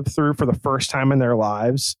having to live through for the first time in their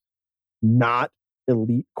lives not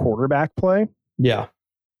elite quarterback play. Yeah. I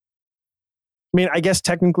mean, I guess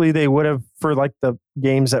technically they would have for the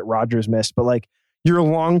games that Rodgers missed, but your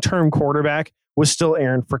long-term quarterback was still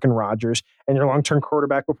Aaron frickin' Rodgers, and your long-term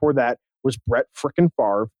quarterback before that was Brett frickin'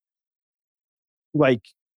 Favre.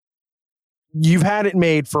 You've had it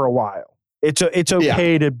made for a while. It's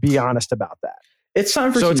okay to be honest about that. It's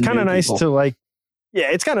time for so it's kind of nice to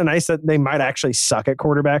it's kind of nice that they might actually suck at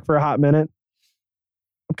quarterback for a hot minute.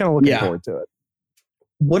 I'm kind of looking forward to it.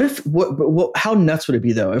 What how nuts would it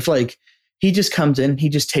be though if he just comes in, he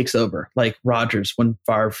just takes over like Rodgers when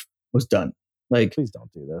Favre was done? Please don't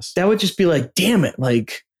do this. That would just be damn it,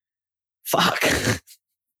 fuck.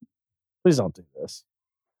 Please don't do this.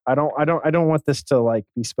 I don't want this to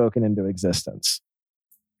be spoken into existence.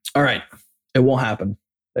 All right. It won't happen.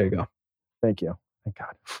 There you go. Thank you. Thank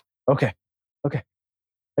God. Okay.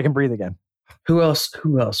 I can breathe again. Who else?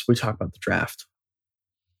 We talk about the draft.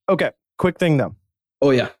 Okay. Quick thing though.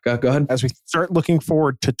 Oh yeah. Go ahead. As we start looking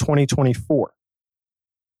forward to 2024.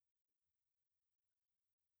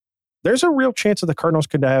 There's a real chance that the Cardinals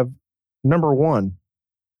could have number 1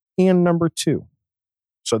 and number 2.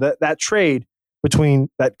 So that trade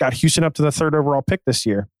that got Houston up to the 3rd overall pick this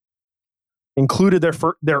year included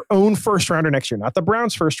their own first rounder next year, not the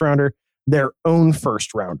Browns' first rounder, their own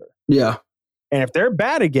first rounder. Yeah. And if they're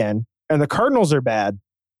bad again and the Cardinals are bad,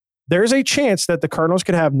 there's a chance that the Cardinals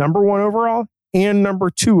could have number 1 overall and number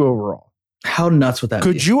 2 overall. How nuts would that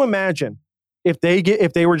be? Could you imagine if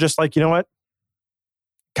they were just like, you know what,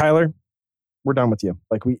 Kyler, we're done with you.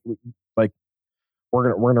 Like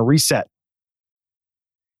we're gonna reset,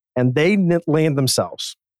 and they land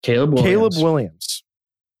themselves Caleb Williams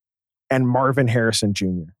and Marvin Harrison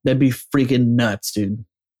Jr. That'd be freaking nuts, dude.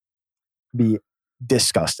 Be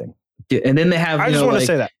disgusting. Dude, and then they have. I just want to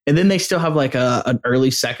say that. And then they still have like an early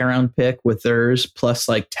second round pick with theirs, plus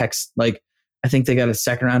like I think they got a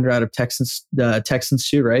second rounder out of Texans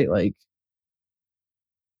too, right? Like,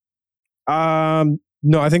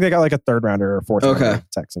 no, I think they got like a third rounder or fourth rounder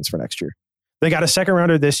Texans for next year. They got a second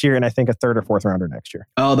rounder this year, and I think a third or fourth rounder next year.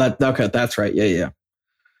 Oh, that's right. Yeah.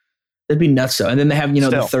 That'd be nuts though. And then they have,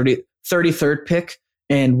 the 33rd pick,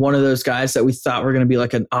 and one of those guys that we thought were going to be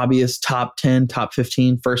like an obvious top 10, top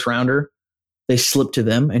 15 first rounder, they slip to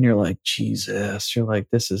them, and you're like, Jesus, you're like,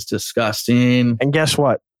 this is disgusting. And guess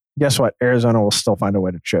what? Arizona will still find a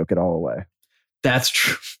way to choke it all away. That's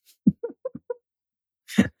true.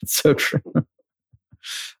 It's so true.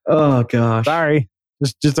 Oh gosh. Sorry.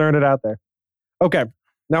 Just throwing it out there. Okay.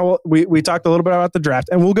 Now we talked a little bit about the draft,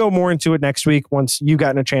 and we'll go more into it next week once you've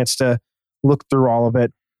gotten a chance to look through all of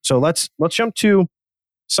it. So let's jump to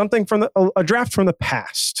something from a draft from the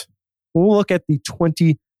past. We'll look at the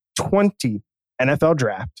 2020 NFL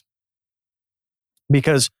draft,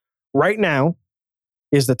 because right now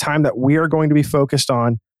is the time that we are going to be focused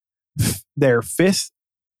on their fifth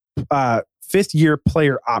year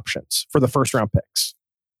player options for the first round picks.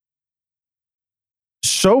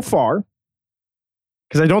 So far,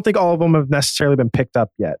 because I don't think all of them have necessarily been picked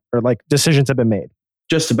up yet, or like decisions have been made.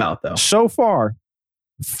 Just about though. So far,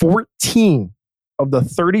 14 of the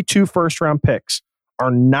 32 first round picks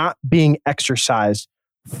are not being exercised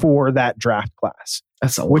for that draft class.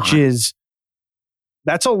 That's a lot.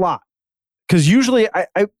 That's a lot. Because usually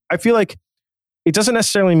I feel like it doesn't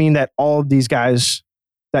necessarily mean that all of these guys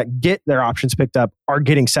that get their options picked up are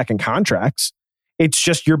getting second contracts. It's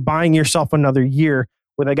just you're buying yourself another year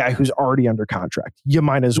with a guy who's already under contract. You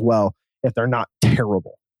might as well, if they're not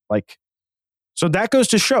terrible. So that goes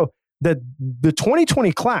to show that the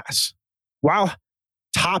 2020 class, while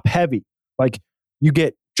top heavy, like you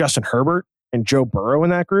get Justin Herbert and Joe Burrow in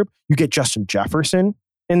that group, you get Justin Jefferson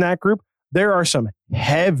in that group. There are some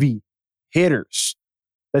heavy hitters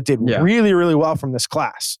that did really, really well from this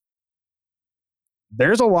class.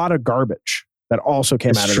 There's a lot of garbage that also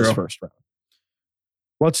came out of this first round.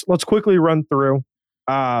 Let's quickly run through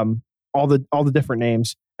all the different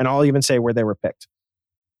names, and I'll even say where they were picked.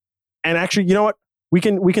 And actually, you know what? We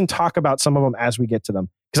can talk about some of them as we get to them,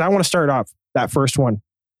 because I want to start off that first one.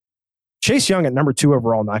 Chase Young at number 2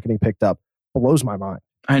 overall not getting picked up blows my mind.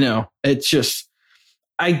 I know. It's just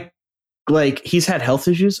he's had health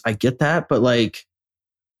issues. I get that, but like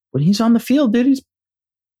when he's on the field, dude,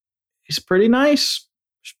 he's pretty nice.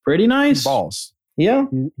 He's pretty nice. He balls. Yeah.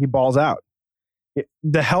 He balls out.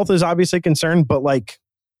 The health is obviously a concern, but like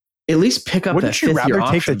at least pick up that 5th year option. Wouldn't you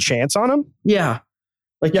rather take the chance on him? Yeah.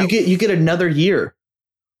 You get another year.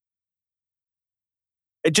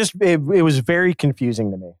 It was very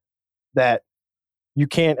confusing to me that you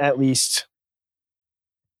can't at least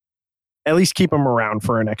keep him around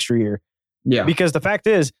for an extra year. Yeah. Because the fact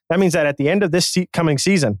is, that means that at the end of this coming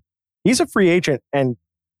season, he's a free agent, and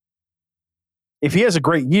if he has a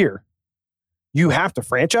great year, you have to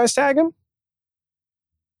franchise tag him.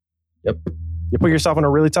 Yep. You put yourself in a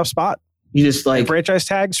really tough spot. You just and franchise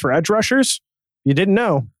tags for edge rushers, you didn't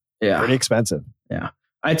know. Yeah. Pretty expensive. Yeah.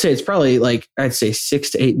 I'd say it's probably $6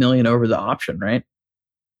 to $8 million over the option, right?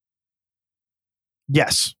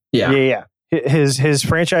 Yes. Yeah. Yeah. His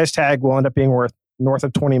franchise tag will end up being worth north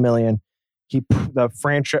of $20 million. The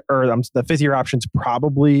 5th year option's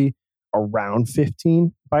probably around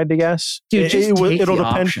 15, if I had to guess. Dude, it'll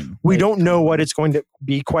depend. Option. We don't know what it's going to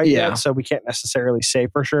be quite yet, so we can't necessarily say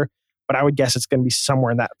for sure. But I would guess it's going to be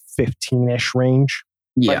somewhere in that 15-ish range.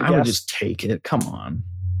 Yeah, I would just take it. Come on.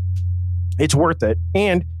 It's worth it.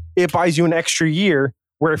 And it buys you an extra year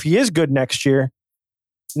where if he is good next year,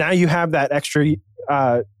 now you have that extra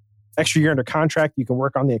year under contract. You can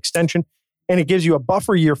work on the extension. And it gives you a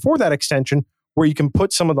buffer year for that extension where you can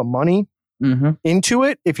put some of the money into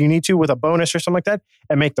it if you need to with a bonus or something like that,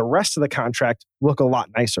 and make the rest of the contract look a lot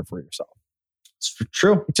nicer for yourself. It's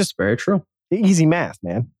true. It's just very true. Easy math,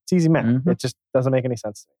 man. It's easy math. It just doesn't make any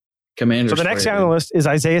sense to me. Commanders. So the next guy on the list is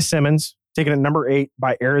Isaiah Simmons, taken at number 8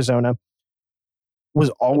 by Arizona. Was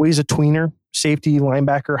always a tweener, safety,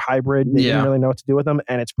 linebacker, hybrid. They didn't really know what to do with him.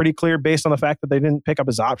 And it's pretty clear based on the fact that they didn't pick up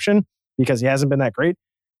his option because he hasn't been that great.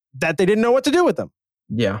 that they didn't know what to do with them.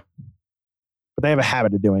 Yeah, But they have a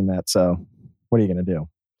habit of doing that. So what are you going to do?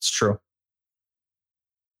 it's true.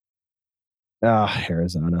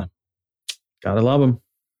 Arizona. Gotta love them.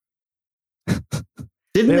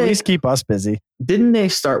 They at least keep us busy. Didn't they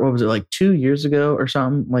start, what was it, like 2 years ago or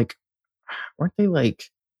something? Like, weren't they like,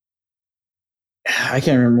 I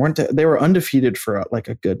can't remember. They were undefeated for like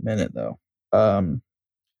a good minute though.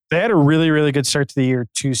 They had a really, really good start to the year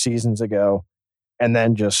 2 seasons ago and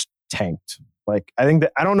then just tanked. Like, I think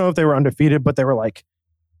that, I don't know if they were undefeated, but they were like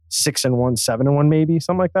 6-1, 7-1, maybe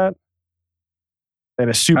something like that. They had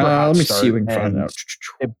a super hot let me start, see if we can find out.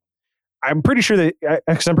 I'm pretty sure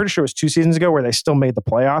because I'm pretty sure it was 2 seasons ago where they still made the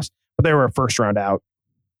playoffs, but they were a first round out.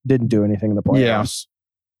 Didn't do anything in the playoffs. Yeah. If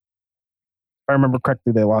I remember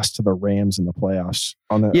correctly, they lost to the Rams in the playoffs.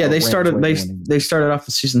 They started off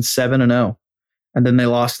the season 7-0, and then they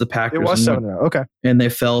lost to the Packers. It was 7-0. Okay, and they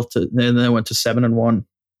fell to. Then they went to 7-1.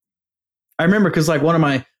 I remember because like one of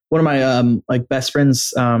my like best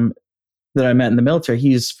friends that I met in the military,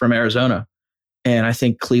 he's from Arizona, and I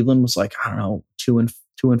think Cleveland was like, I don't know,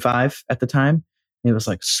 2-5 at the time. And he was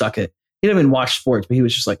like, suck it. He didn't even watch sports, but he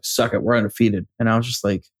was just like, suck it, we're undefeated. And I was just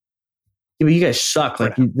like, yeah, but you guys suck.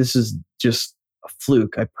 Like, this is just a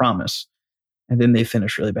fluke, I promise. And then they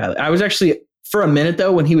finished really badly. I was actually, for a minute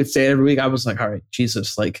though, when he would say it every week, I was like, all right,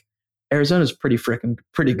 Jesus, like Arizona's pretty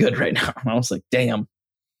good right now. And I was like, damn.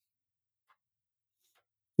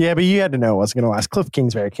 Yeah, but you had to know it wasn't going to last. Cliff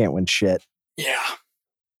Kingsbury can't win shit. Yeah.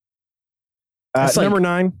 Number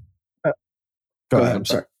 9. Go ahead. I'm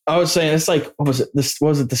sorry. I was saying it's like, what was it?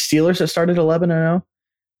 Was it the Steelers that started 11-0,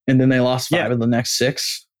 and then they lost 5 of the next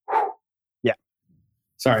 6? Yeah.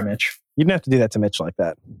 Sorry, Mitch. You didn't have to do that to Mitch like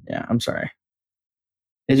that. Yeah, I'm sorry.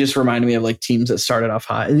 It just reminded me of like teams that started off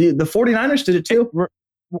high. The 49ers did it too.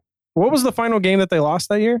 What was the final game that they lost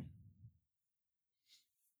that year?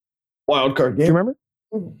 Wild card game. Do you remember?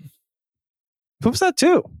 Who was that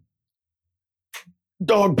too?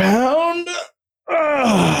 Dog pound.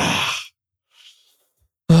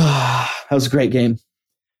 That was a great game.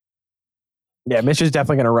 Yeah, Mitch is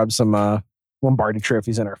definitely going to rub some Lombardi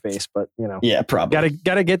trophies in our face, but yeah, probably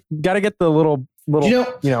gotta get the little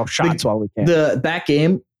shots while we can. That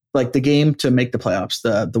game, like the game to make the playoffs,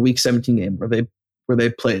 the week 17 game where they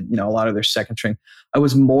played a lot of their second string. I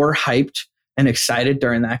was more hyped and excited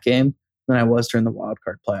during that game than I was during the wild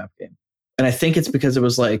card playoff game, and I think it's because it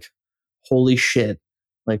was like, holy shit,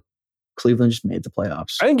 like Cleveland just made the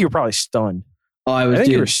playoffs. I think you were probably stunned. Oh, I think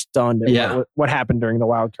you were stunned at what happened during the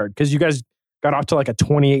wild card because you guys got off to like a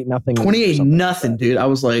 28-0. 28-0, dude. I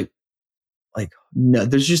was like, no,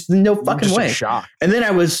 there's just no fucking way. Shocked. And then I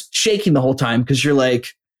was shaking the whole time because you're like,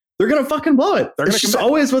 they're gonna fucking blow it. It's just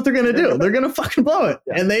always what they're gonna do. They're gonna fucking blow it,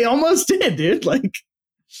 and they almost did, dude. Like,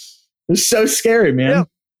 it's so scary, man.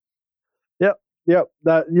 Yep.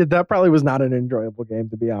 That probably was not an enjoyable game,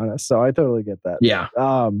 to be honest. So I totally get that. Yeah.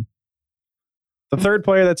 The third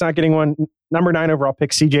player that's not getting one, number 9 overall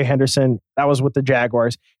pick, CJ Henderson. That was with the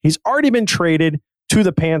Jaguars. He's already been traded to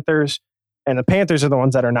the Panthers, and the Panthers are the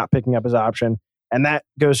ones that are not picking up his option. And that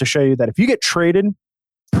goes to show you that if you get traded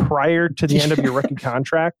prior to the end of your rookie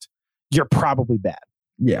contract, you're probably bad.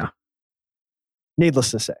 Yeah.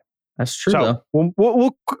 Needless to say. That's true. So we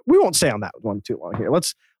won't stay on that one too long here.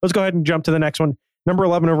 Let's go ahead and jump to the next one. Number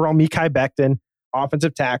 11 overall, Mekhi Becton,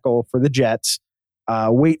 offensive tackle for the Jets.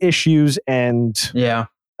 Weight issues and he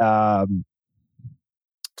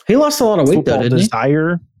lost a lot of weight though, didn't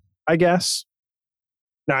desire, I guess.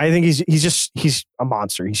 No, I think he's a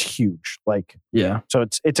monster. He's huge. Like, yeah. So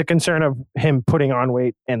it's a concern of him putting on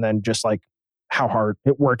weight and then just like how hard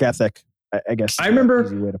work ethic. I guess I remember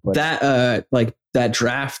that that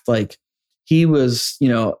draft. Like he was,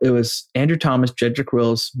 it was Andrew Thomas, Jedrick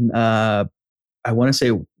Wills. I want to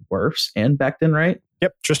say Wirfs and Becton, right?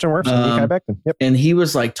 Yep, Tristan Wirfs and Mekhi Becton. Yep, and he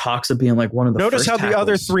was like talks of being like one of the. Notice first how tackles. The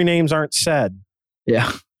other 3 names aren't said.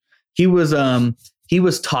 Yeah, he was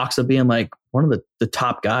talks of being like one of the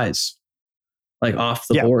top guys, like off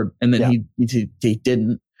the board, and then he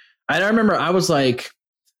didn't. I remember I was like,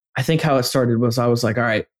 I think how it started was I was like, all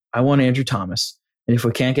right, I want Andrew Thomas, and if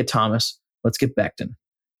we can't get Thomas, let's get Becton,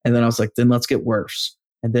 and then I was like, then let's get Wirfs.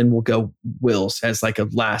 And then we'll go Wills as like a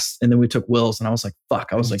last. And then we took Wills, and I was like, "Fuck!"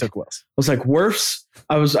 I was like, Wirfs.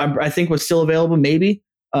 I think was still available, maybe.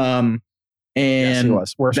 And yes, he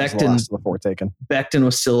was. Wirfs was the last of the 4 taken. Becton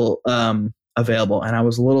was still available, and I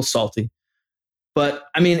was a little salty. But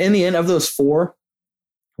I mean, in the end of those 4,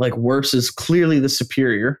 like Wirfs is clearly the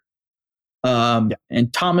superior. And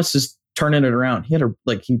Thomas is turning it around. He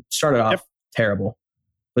started off terrible,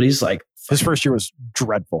 but he's like. His first year was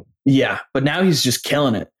dreadful. Yeah, but now he's just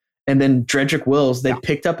killing it. And then Dredrick Wills, they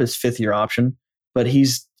picked up his 5th-year option, but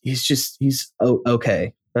he's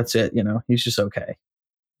okay. That's it. He's just okay.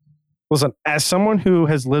 Listen, as someone who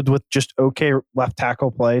has lived with just okay left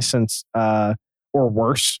tackle play since, or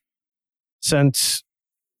worse, since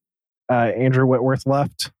Andrew Whitworth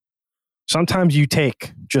left, sometimes you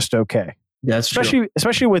take just okay. Yeah, that's true.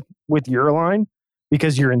 Especially with your line,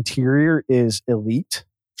 because your interior is elite.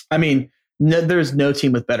 I mean, there's no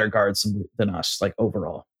team with better guards than us, like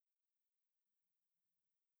overall.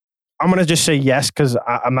 I'm going to just say yes, because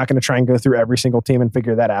I'm not going to try and go through every single team and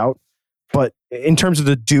figure that out. But in terms of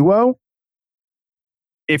the duo,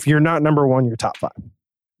 if you're not number one, you're top 5.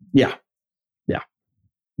 Yeah.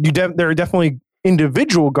 There are definitely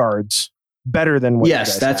individual guards better than what you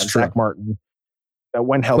guys that's had. true. Zach Martin,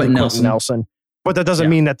 when healthy, Quentin Nelson. But that doesn't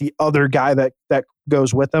mean that the other guy that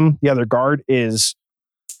goes with him, the other guard, is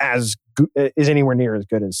anywhere near as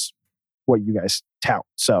good as what you guys tout.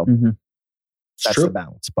 So that's true. the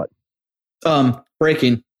balance. But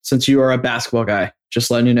breaking, since you are a basketball guy, just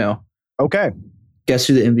letting you know. Okay. Guess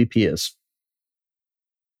who the MVP is?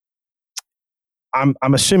 I'm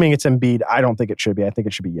assuming it's Embiid. I don't think it should be. I think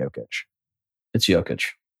it should be Jokic. It's Jokic.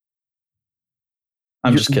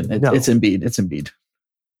 I'm just kidding. It's Embiid. It's Embiid.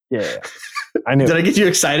 Yeah. I knew. Did I get you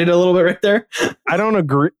excited a little bit right there? I don't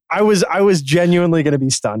agree. I was genuinely going to be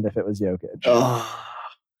stunned if it was Jokic. Oh,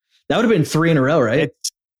 that would have been 3 in a row, right?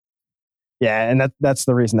 And that's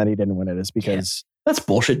the reason that he didn't win it, is because that's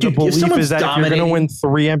bullshit. Dude, the belief is that if you're going to win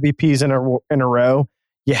 3 MVPs in a row,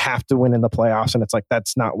 you have to win in the playoffs, and it's like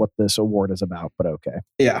that's not what this award is about. But okay,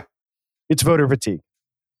 yeah, it's voter fatigue.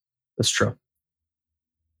 That's true.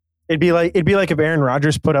 It'd be like if Aaron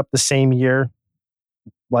Rodgers put up the same year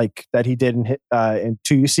like that he did in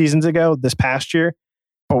 2 seasons ago this past year,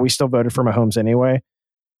 but we still voted for Mahomes anyway,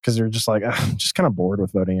 because they're just like, I'm just kind of bored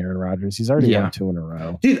with voting Aaron Rodgers. He's already won 2 in a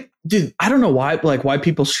row. Dude, I don't know why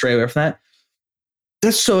people stray away from that.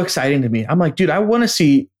 That's so exciting to me. I'm like, dude, I want to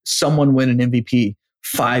see someone win an MVP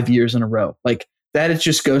 5 years in a row. Like, that it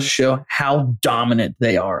just goes to show how dominant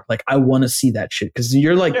they are. Like, I want to see that shit, because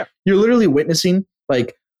you're literally witnessing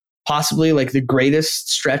like possibly like the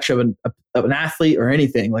greatest stretch of an athlete or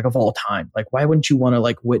anything like of all time. Like, why wouldn't you want to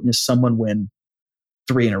like witness someone win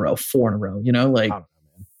 3 in a row, 4 in a row? Like, I don't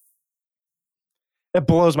know, man. It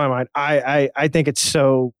blows my mind. I think it's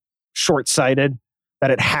so short-sighted that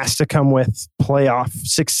it has to come with playoff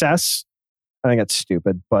success. I think that's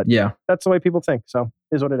stupid, but that's the way people think. So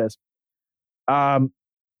it is what it is.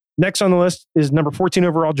 Next on the list is number 14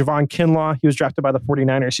 overall, Javon Kinlaw. He was drafted by the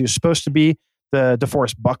 49ers. He was supposed to be the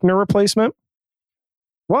DeForest Buckner replacement.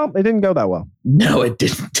 Well, it didn't go that well. No, it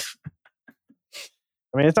didn't.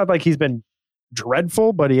 I mean, it's not like he's been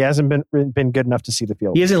dreadful, but he hasn't been good enough to see the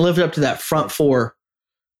field. He hasn't lived up to that front four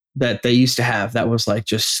that they used to have. That was like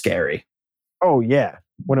just scary. Oh yeah.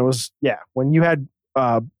 When you had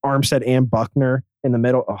Armstead and Buckner in the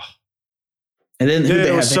middle. Oh. And then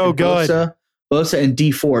it was so good. Bosa and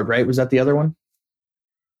D Ford, right? Was that the other one?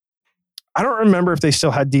 I don't remember if they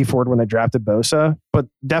still had D Ford when they drafted Bosa, but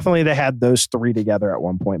definitely they had those 3 together at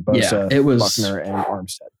one point. Bosa, it was, Buckner, and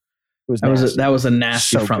Armstead. That was a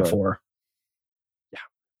nasty front four. Yeah,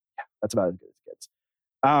 that's about as good as it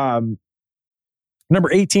gets. Number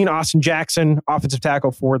 18, Austin Jackson, offensive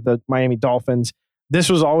tackle for the Miami Dolphins. This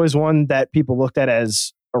was always one that people looked at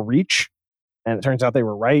as a reach, and it turns out they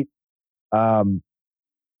were right.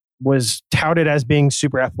 Was touted as being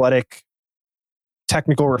super athletic.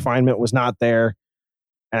 Technical refinement was not there.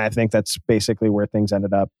 And I think that's basically where things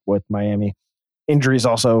ended up with Miami. Injuries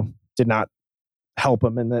also did not help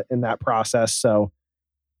him in that process. So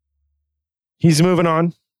he's moving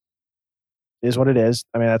on. It is what it is.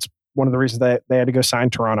 I mean, that's one of the reasons that they had to go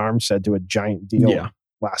sign Teron Armstead to a giant deal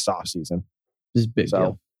last offseason. This is a big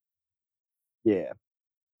deal. Yeah.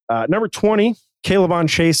 Number 20, Kayvon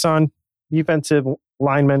Chaisson, defensive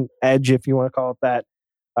lineman, edge, if you want to call it that,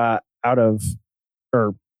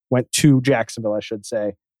 went to Jacksonville, I should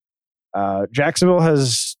say. Jacksonville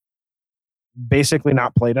has basically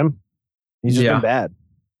not played him. He's just been bad.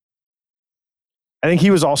 I think he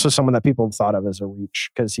was also someone that people thought of as a reach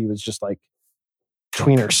because he was just like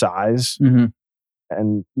tweener size. Mm-hmm.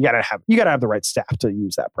 And you gotta have the right staff to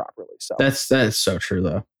use that properly. So that is so true,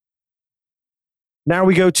 though. Now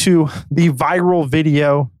we go to the viral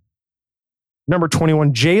video. Number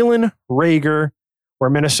 21, Jalen Reagor, where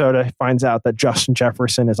Minnesota finds out that Justin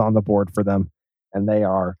Jefferson is on the board for them, and they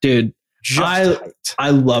are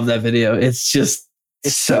I love that video. It's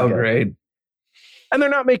so great. And they're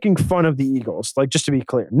not making fun of the Eagles. Like, just to be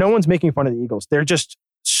clear, no one's making fun of the Eagles. They're just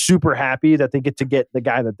super happy that they get the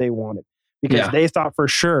guy that they wanted because they thought for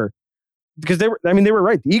sure because they were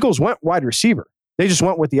right. The Eagles went wide receiver. They just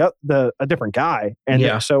went with a different guy.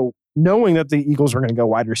 And so knowing that the Eagles were going to go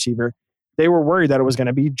wide receiver, they were worried that it was going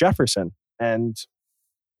to be Jefferson. And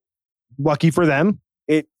lucky for them,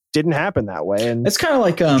 it didn't happen that way. And it's kind of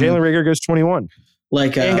like Jalen Reagor goes 21.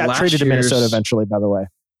 Like and got traded to Minnesota eventually, by the way.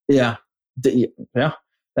 Yeah. That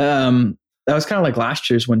was kind of like last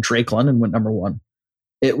year's when Drake London went number 1.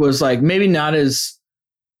 It was like maybe not as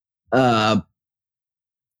maybe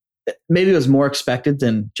it was more expected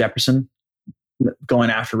than Jefferson going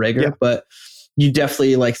after Reagor, but you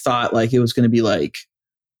definitely like thought like it was going to be like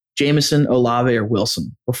Jameson, Olave, or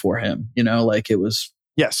Wilson before him. You know, like it was.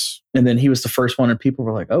 Yes. And then he was the first one, and people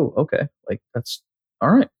were like, "Oh, okay, like that's all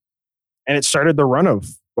right." And it started the run of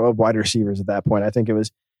wide receivers at that point. I think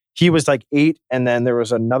he was like 8, and then there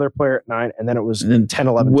was another player at 9, and then it was 10,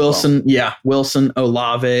 11, Wilson, 12. Wilson,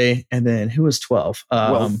 Olave, and then who was 12?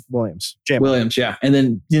 Williams. Williams, yeah. And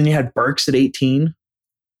then you had Burks at 18.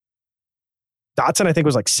 Dotson, I think,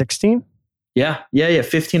 was like 16. Yeah,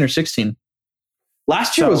 15 or 16.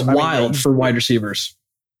 Last year was wild for wide receivers.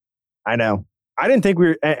 I know. I didn't think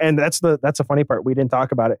and that's the funny part. We didn't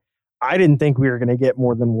talk about it. I didn't think we were going to get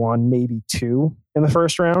more than 1, maybe 2 in the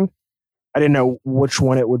first round. I didn't know which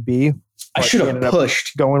one it would be. I should have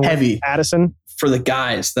pushed going heavy with Addison for the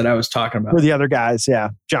guys that I was talking about. For the other guys, yeah,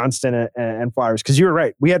 Johnston and Flowers. Because you were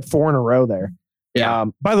right, we had 4 in a row there. Yeah.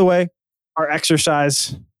 By the way, our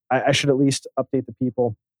exercise. I should at least update the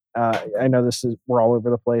people. I know we're all over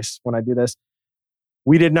the place when I do this.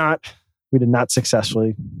 We did not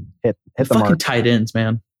successfully hit the mark. Fucking tight ends,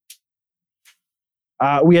 man.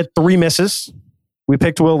 We had 3 misses. We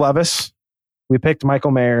picked Will Levis, we picked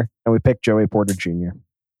Michael Mayer, and we picked Joey Porter Jr.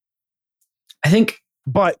 I think,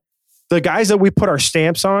 but the guys that we put our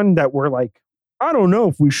stamps on that were like, I don't know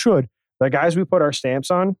if we should. The guys we put our stamps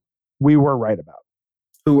on, we were right about.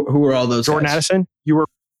 Who were all those? Jordan guys? Addison, you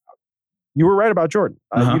were right about Jordan.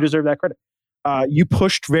 You deserve that credit. You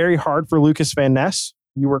pushed very hard for Lucas Van Ness.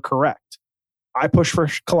 You were correct. I pushed for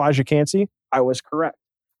Kalijah Cansey. I was correct.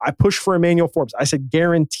 I pushed for Emmanuel Forbes. I said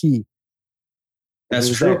guarantee.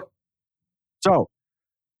 That's true. There. So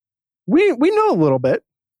we know a little bit.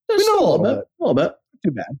 We know a little bit. A little bit. Not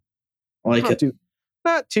too bad. I like it.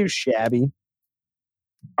 Not too shabby.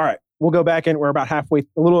 All right. We'll go back in. We're about a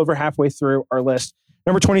little over halfway through our list.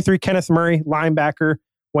 Number 23, Kenneth Murray, linebacker,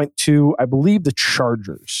 went to, I believe, the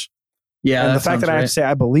Chargers. Yeah. And the fact that I have to say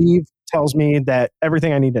I believe tells me that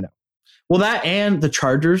everything I need to know. Well, that and the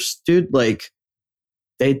Chargers, dude, like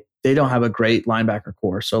they don't have a great linebacker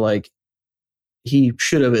core. So like he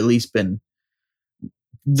should have at least been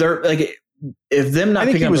there. Like if them not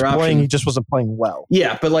picking up their option, he just wasn't playing well.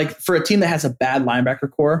 Yeah. But like for a team that has a bad linebacker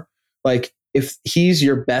core, like if he's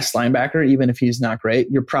your best linebacker, even if he's not great,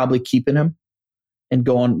 you're probably keeping him and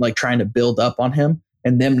going like trying to build up on him,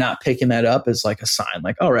 and them not picking that up is like a sign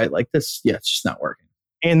like, all right, like this, it's just not working.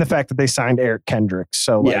 And the fact that they signed Eric Kendricks.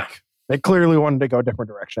 So they clearly wanted to go a different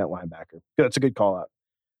direction at linebacker. That's a good call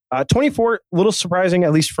out. 24, a little surprising,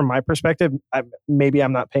 at least from my perspective. Maybe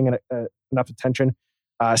I'm not paying enough attention.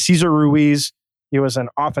 Cesar Ruiz, he was an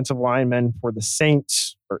offensive lineman for the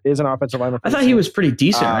Saints, or is an offensive lineman. I thought he was pretty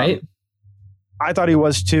decent, right? I thought he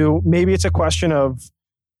was too. Maybe it's a question of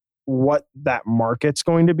what that market's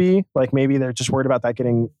going to be. Like maybe they're just worried about that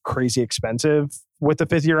getting crazy expensive with the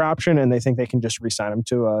 5th-year option, and they think they can just re-sign him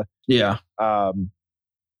to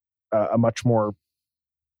a much more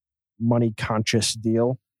money-conscious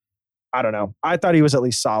deal. I don't know. I thought he was at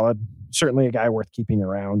least solid. Certainly a guy worth keeping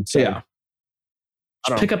around. So, yeah.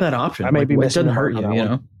 Just pick up that option. I may be missing it doesn't hurt you, you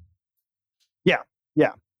know?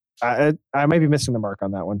 Yeah. I might be missing the mark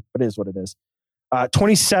on that one, but it is what it is.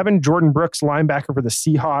 27, Jordan Brooks, linebacker for the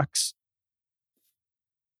Seahawks.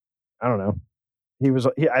 I don't know.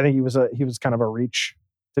 I think he was kind of a reach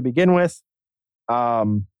to begin with.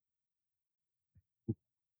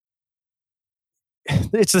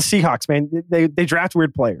 It's the Seahawks, man. They draft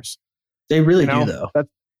weird players. They really do, though.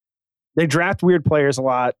 They draft weird players a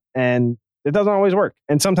lot, and it doesn't always work.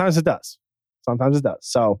 And sometimes it does.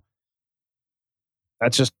 So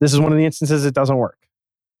this is one of the instances it doesn't work.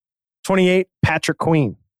 28, Patrick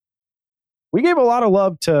Queen. We gave a lot of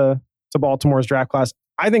love to Baltimore's draft class.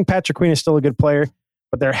 I think Patrick Queen is still a good player,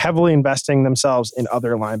 but they're heavily investing themselves in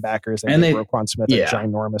other linebackers. And they Roquan Smith a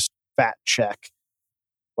ginormous fat check.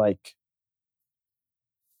 Like,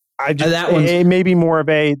 it may be more of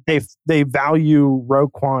they value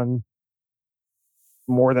Roquan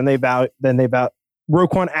more than they value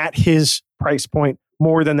Roquan at his price point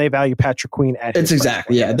more than they value Patrick Queen at his price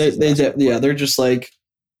point. They're just like,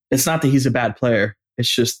 it's not that he's a bad player. It's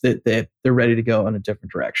just that they're ready to go in a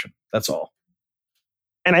different direction. That's all.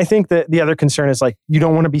 And I think that the other concern is like, you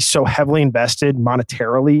don't want to be so heavily invested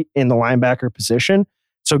monetarily in the linebacker position.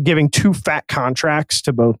 So giving 2 fat contracts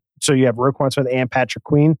to both, so you have Roquan Smith and Patrick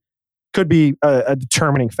Queen, could be a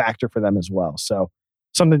determining factor for them as well. So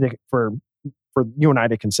something for you and I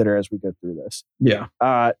to consider as we go through this. Yeah.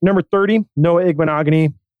 Number 30, Noah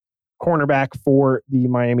Igbenogany, cornerback for the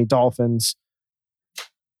Miami Dolphins.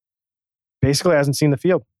 Basically hasn't seen the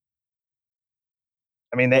field.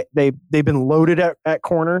 I mean, they've been loaded at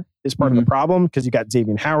corner is part of the problem because you got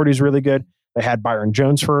Xavier Howard, who's really good. They had Byron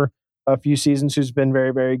Jones for a few seasons, who's been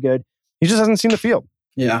very, very good. He just hasn't seen the field.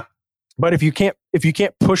 Yeah. But if you can't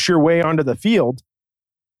push your way onto the field,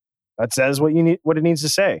 that says what it needs to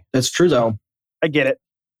say. That's true, though. I get it.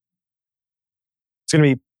 It's going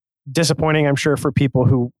to be disappointing, I'm sure, for people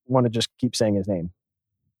who want to just keep saying his name.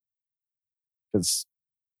 Because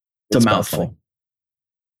it's a mouthful.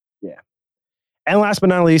 Yeah. And last but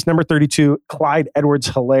not least, number 32, Clyde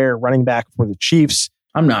Edwards-Helaire, running back for the Chiefs.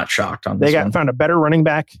 I'm not shocked on this. They found a better running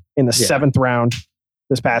back in the 7th round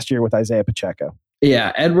this past year with Isaiah Pacheco.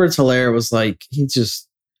 Yeah, Edwards-Helaire was like, he just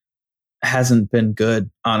hasn't been good,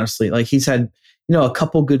 honestly. Like he's had, a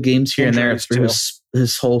couple good games here and there through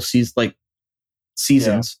his whole season,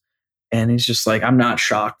 seasons. Yeah. And he's just like, I'm not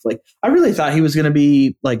shocked. Like I really thought he was going to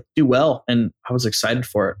be like do well, and I was excited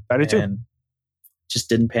for it. I did too. And just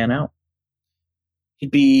didn't pan out.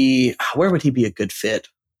 Where would he be a good fit?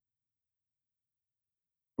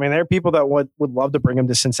 I mean, there are people that would love to bring him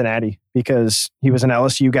to Cincinnati because he was an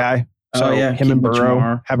LSU guy. So him and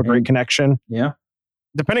Burrow have a great connection. Yeah.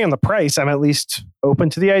 Depending on the price, I'm at least open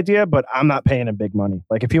to the idea, but I'm not paying him big money.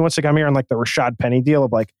 Like if he wants to come here on like the Rashad Penny deal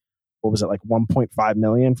of like, what was it, like $1.5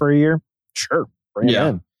 million for a year? Sure, bring him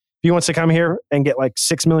in. If he wants to come here and get like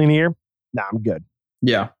 $6 million a year, nah, I'm good.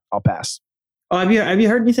 Yeah. I'll pass. Oh, have you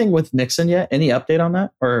heard anything with Mixon yet? Any update on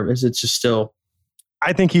that? Or is it just still...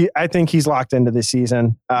 I think he's locked into this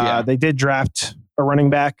season. They did draft a running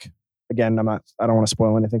back. Again, I don't want to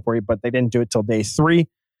spoil anything for you, but they didn't do it till day 3.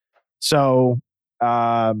 So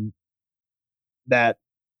that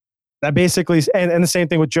basically, and the same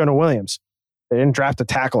thing with Jonah Williams. They didn't draft a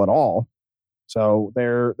tackle at all. So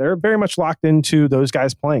they're very much locked into those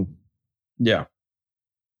guys playing. Yeah.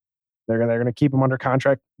 They're going to keep them under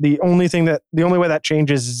contract. The only way that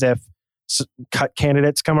changes is if cut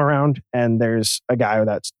candidates come around and there's a guy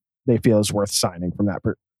that they feel is worth signing from that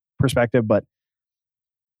perspective. But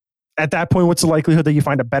at that point, what's the likelihood that you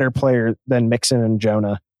find a better player than Mixon and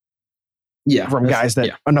Jonah? Yeah, from guys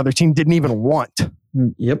that another team didn't even want.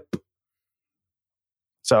 Yep.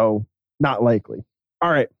 So not likely.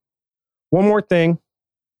 All right. One more thing.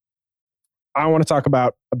 I want to talk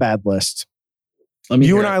about a bad list.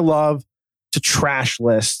 You and I love to trash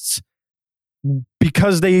lists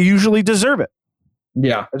because they usually deserve it.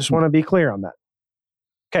 Yeah. I just want to be clear on that.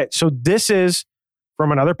 Okay. So this is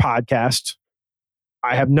from another podcast.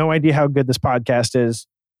 I have no idea how good this podcast is.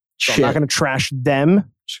 So I'm not going to trash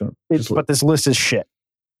them. But this list is shit.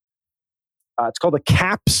 It's called the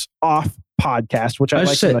Caps Off Podcast, which I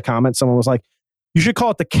liked in the comments. Someone was like, you should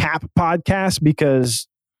call it the Cap Podcast because,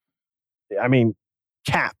 I mean,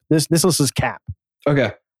 cap. This list is cap.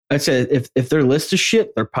 Okay. I'd say if their list is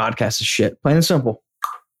shit, their podcast is shit. Plain and simple.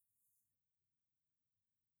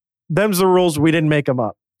 Them's the rules. We didn't make them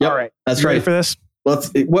up. Yep, all right. That's you right. Ready for this?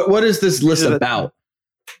 What is this list about?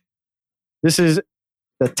 This is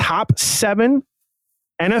the top 7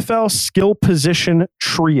 NFL skill position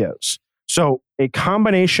trios. So a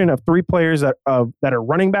combination of 3 players that are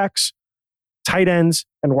running backs, tight ends,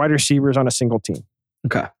 and wide receivers on a single team.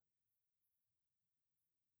 Okay.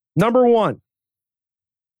 Number 1.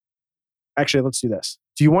 Actually, let's do this.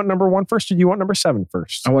 Do you want number 1 first or do you want number 7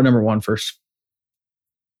 first? I want number 1 first.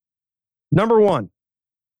 Number 1,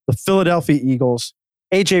 the Philadelphia Eagles,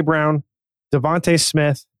 A.J. Brown, Devontae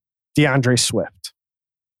Smith, DeAndre Swift.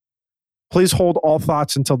 Please hold all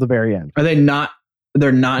thoughts until the very end. Are they not?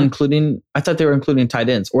 They're not including. I thought they were including tight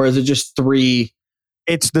ends, or is it just 3?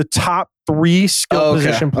 It's the top 3 skill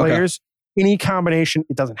position players. Okay. Any combination.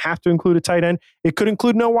 It doesn't have to include a tight end. It could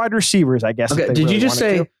include no wide receivers, I guess. Okay. Did you just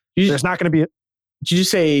say? There's not going to be. Did you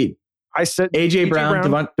say? I said A.J.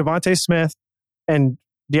 Brown, Devontae Smith, and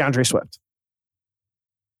DeAndre Swift.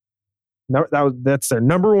 No, that's their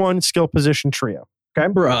number 1 skill position trio. Okay,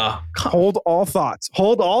 bruh. Hold all thoughts.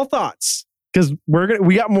 Hold all thoughts, because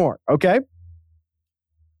we got more. Okay.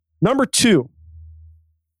 Number 2,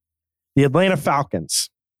 the Atlanta Falcons,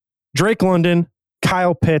 Drake London,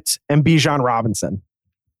 Kyle Pitts, and Bijan Robinson.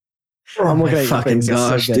 I'm looking at fucking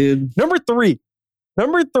gosh, so dude. Number 3,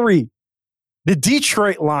 the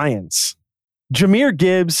Detroit Lions, Jahmyr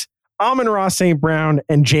Gibbs, Amon-Ra St. Brown,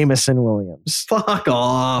 and Jamison Williams. Fuck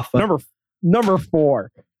off. Number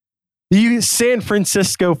 4, the San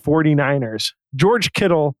Francisco 49ers. George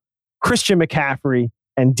Kittle, Christian McCaffrey,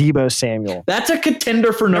 and Deebo Samuel. That's a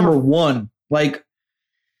contender for number 1. Like,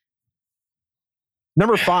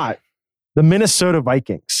 number 5, the Minnesota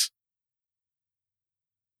Vikings.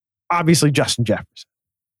 Obviously, Justin Jefferson,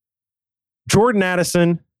 Jordan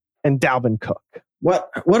Addison, and Dalvin Cook.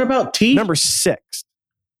 What about T? Number 6.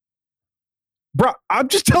 Bro, I'm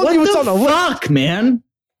just telling you what's on the list. Fuck, man.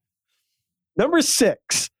 Number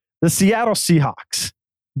 6, the Seattle Seahawks.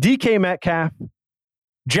 DK Metcalf,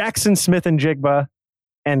 Jackson Smith and Jigba,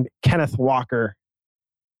 and Kenneth Walker.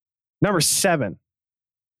 Number 7,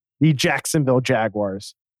 the Jacksonville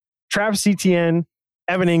Jaguars. Travis Etienne,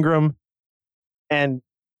 Evan Ingram, and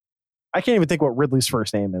I can't even think what Ridley's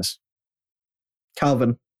first name is.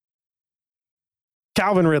 Calvin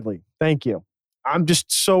Ridley. Thank you. I'm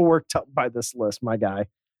just so worked up by this list, my guy.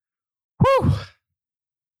 Whew.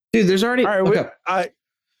 Dude, there's already... All right, okay.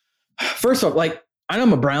 First off, like, I know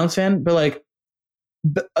I'm a Browns fan, but like,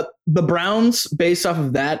 the Browns, based off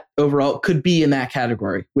of that overall, could be in that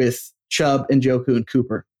category with Chubb and Njoku and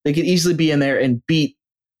Cooper. They could easily be in there and beat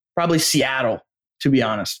probably Seattle, to be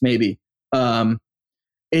honest, maybe.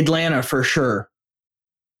 Atlanta for sure.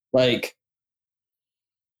 Like,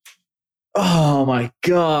 oh my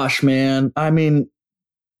gosh, man. I mean,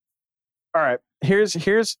 all right. Here's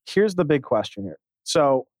the big question here.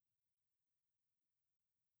 So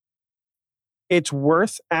it's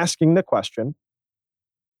worth asking the question.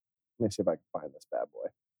 Let me see if I can find this bad boy.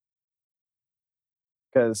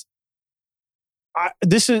 Because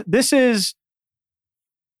this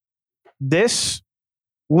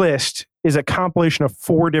list is a compilation of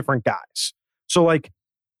 4 different guys. So like,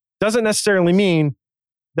 doesn't necessarily mean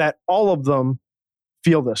that all of them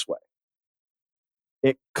feel this way.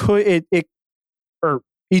 It could, or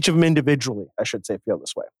each of them individually, I should say, feel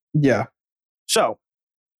this way. yeah. So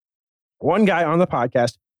one guy on the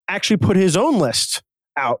podcast actually put his own list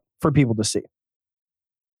out for people to see.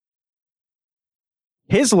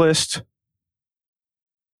 His list,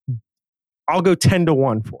 I'll go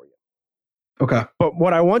 10-1 for you. Okay. But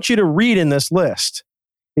what I want you to read in this list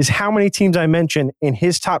is how many teams I mentioned in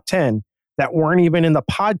his top 10 that weren't even in the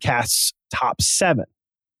podcast's top 7.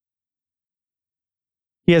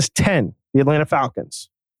 He has 10, the Atlanta Falcons,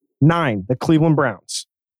 9, the Cleveland Browns,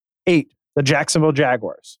 8, the Jacksonville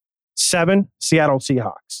Jaguars, 7, Seattle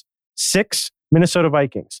Seahawks, 6, Minnesota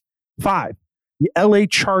Vikings, 5, the LA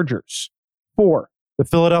Chargers, 4, the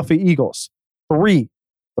Philadelphia Eagles, 3,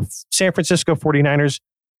 the San Francisco 49ers,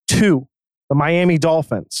 2, the Miami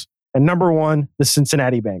Dolphins, and number 1, the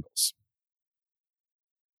Cincinnati Bengals.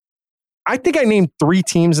 I think I named 3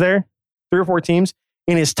 teams there, 3 or 4 teams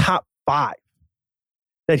in his top 5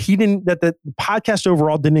 that the podcast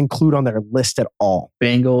overall didn't include on their list at all.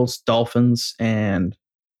 Bengals, Dolphins, and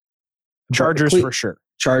Chargers for sure.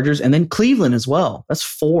 Chargers, and then Cleveland as well. That's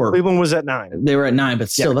 4. Cleveland was at 9. They were at 9, but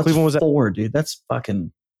still, that's Cleveland was 4, dude. That's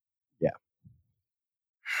fucking... Yeah.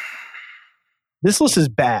 This list is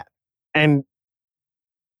bad. And,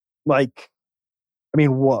 like, I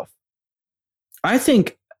mean, woof. I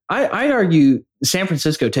think, I'd argue San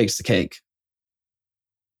Francisco takes the cake.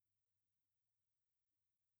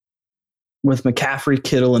 With McCaffrey,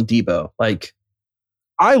 Kittle, and Deebo. Like,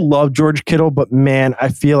 I love George Kittle, but man, I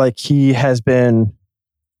feel like he has been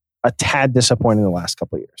a tad disappointing the last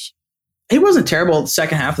couple of years. He wasn't terrible the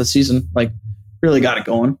second half of the season. Like, really got it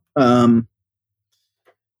going.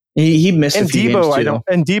 He missed a few games too.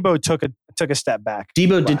 And Deebo took a step back.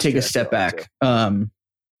 Deebo did take a step back. You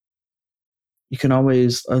can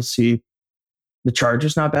always, let's see, the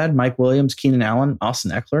Chargers not bad. Mike Williams, Keenan Allen, Austin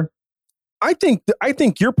Eckler. I think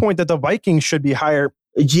your point that the Vikings should be higher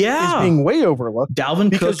is being way overlooked. Dalvin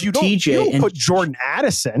because Cook, you don't put Jordan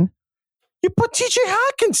Addison. You put TJ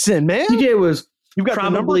Hawkinson, man. TJ was you got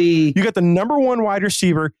the number 1 wide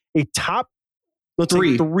receiver, a top, let's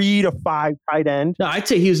say 3 to 5 tight end. No, I'd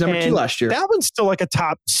say he was number 2 last year. Dalvin's still like a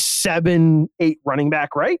top 7, 8 running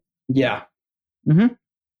back, right? Yeah. Mm-hmm.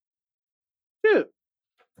 Dude.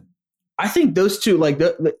 I think those two, like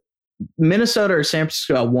the Minnesota or San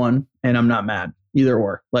Francisco at 1, and I'm not mad either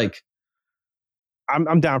or. Like,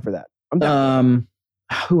 I'm down for that. I'm down.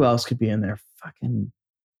 Who else could be in there? Fucking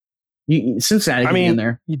Cincinnati could be in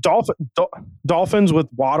there. Dolphins with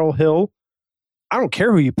Waddle, Hill. I don't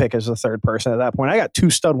care who you pick as the third person at that point. I got 2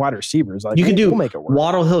 stud wide receivers. Like, you can we'll make it work.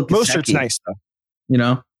 Waddle, Hill, Gesicki. Mostert's nice though. You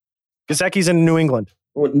know, Gesicki's in New England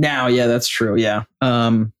now. Yeah, that's true. Yeah.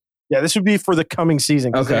 Yeah, this would be for the coming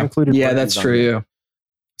season. Okay. Included that's true. Yeah.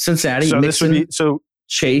 Cincinnati. So Mixon, this would be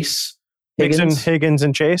Chase, Higgins,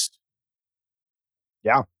 and Chase.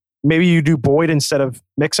 Maybe you do Boyd instead of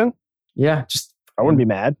Mixon. Yeah, just I wouldn't be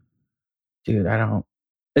mad. dude. I don't.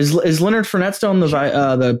 Is Leonard Fournette still in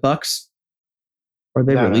the Bucks? Or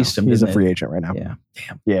they released him? He's a free agent right now. Yeah,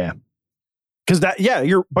 damn. Yeah, because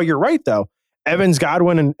you're right though. Evans,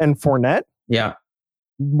 Godwin, and Fournette. Yeah,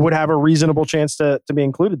 would have a reasonable chance to be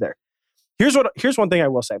included there. Here's one thing I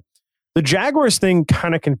will say. The Jaguars thing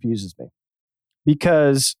kind of confuses me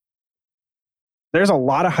because there's a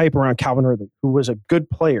lot of hype around Calvin Ridley, who was a good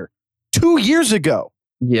player 2 years ago.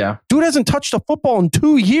 Yeah. Dude hasn't touched a football in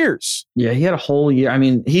 2 years. Yeah, he had a whole year. I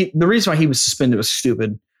mean, the reason why he was suspended was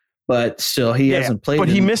stupid, but still he hasn't played. But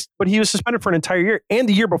he was suspended for an entire year. And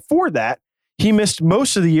the year before that, he missed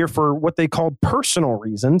most of the year for what they called personal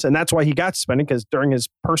reasons. And that's why he got suspended, because during his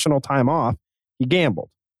personal time off, he gambled.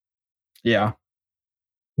 Yeah.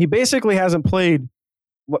 He basically hasn't played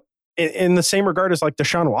in the same regard as like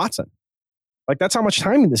Deshaun Watson. Like, that's how much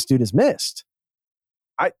time this dude has missed.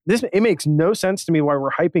 It makes no sense to me why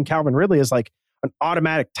we're hyping Calvin Ridley as like an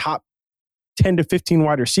automatic top 10 to 15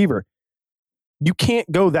 wide receiver. You can't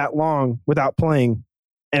go that long without playing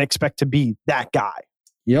and expect to be that guy.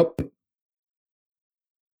 Yep.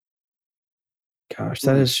 Gosh,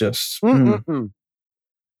 that is just. And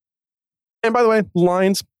by the way,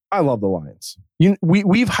 Lions, I love the Lions.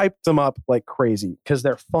 We've hyped them up like crazy because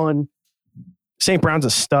they're fun. St. Brown's a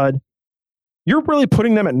stud. You're really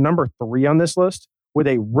putting them at number 3 on this list with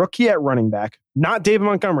a rookie at running back, not David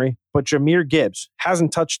Montgomery, but Jahmyr Gibbs.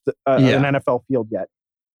 Hasn't touched an NFL field yet.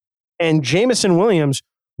 And Jameson Williams,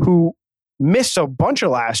 who missed a bunch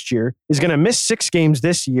of last year, is going to miss 6 games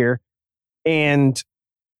this year. And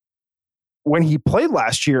when he played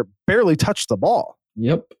last year, barely touched the ball.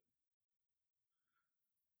 Yep.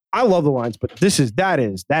 I love the Lions, but that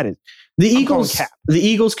is the Eagles. The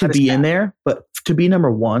Eagles could be in there, but to be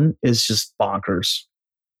number 1 is just bonkers.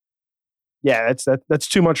 Yeah, that's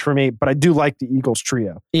too much for me. But I do like the Eagles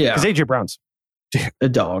trio. Yeah, because AJ Brown's a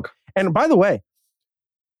dog. And by the way,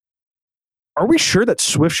 are we sure that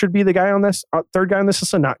Swift should be the guy on this third guy on this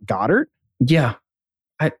list, and not Goddard? Yeah,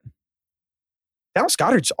 Dallas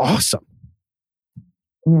Goddard's awesome.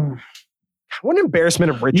 What an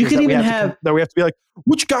embarrassment of riches! You could that even we have to be like,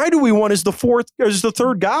 which guy do we want as the third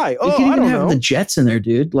guy? Oh, you could even have the Jets in there,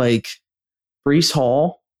 dude. Like Breece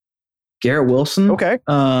Hall, Garrett Wilson. Okay.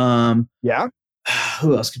 Yeah.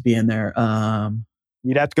 Who else could be in there?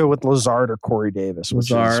 You'd have to go with Lazard or Corey Davis.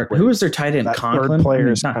 Lazard. Who was their tight end? Conklin. Third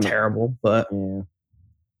player is not terrible, but yeah.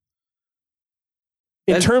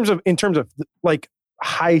 In terms of like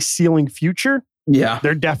high ceiling future, yeah,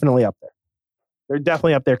 they're definitely up there. They're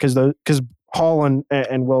definitely up there because Hall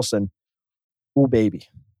and Wilson. Oh baby,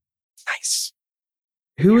 nice.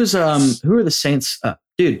 Who are the Saints?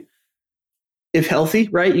 Dude, if healthy,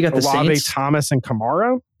 right? You got the Olave, Saints, Thomas, and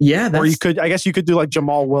Kamara. Yeah, or I guess you could do like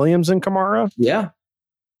Jamal Williams and Kamara. Yeah,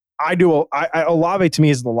 I do. Olave to me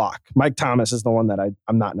is the lock. Mike Thomas is the one that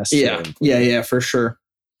I'm not necessarily. Yeah, for sure.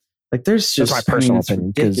 Like there's just that's my personal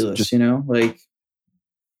opinion. Ridiculous, like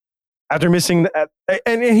after missing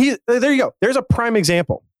and he there you go. There's a prime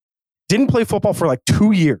example. Didn't play football for like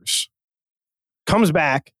 2 years. Comes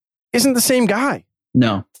back, isn't the same guy.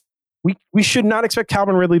 No. We should not expect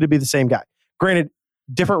Calvin Ridley to be the same guy. Granted,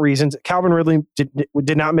 different reasons. Calvin Ridley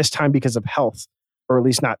did not miss time because of health, or at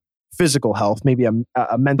least not physical health, maybe a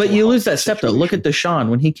mental. But you lose that step though. Look at Deshaun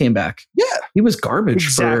when he came back. Yeah, he was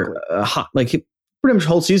garbage for pretty much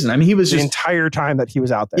whole season. I mean, he was the entire time that he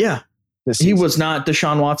was out there. Yeah, he was not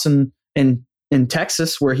Deshaun Watson in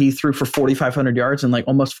Texas, where he threw for 4,500 yards and like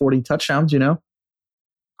almost 40 touchdowns.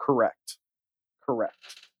 Correct.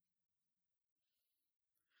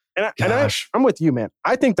 And I'm with you, man.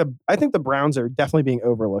 I think the Browns are definitely being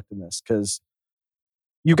overlooked in this because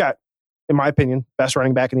you got, in my opinion, best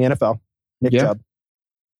running back in the NFL, Nick Chubb.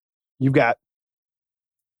 You've got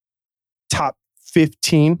top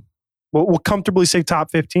 15. We'll comfortably say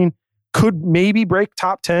top 15. Could maybe break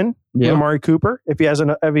top 10 with Amari Cooper if he has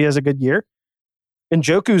a good year. And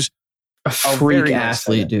Njoku's a freak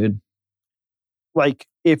athlete, dude. Like,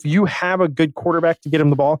 if you have a good quarterback to get him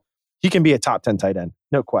the ball, he can be a top 10 tight end.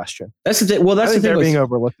 No question. That's the thing. Well, that's the thing. They're being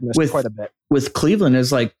overlooked in this quite a bit. With Cleveland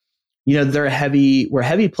is like, we're a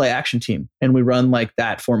heavy play action team and we run like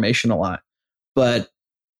that formation a lot. But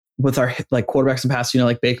with our like quarterbacks and pass,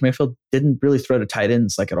 like Baker Mayfield didn't really throw to tight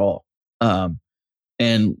ends like at all.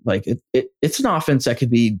 And like it's an offense that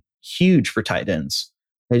could be huge for tight ends.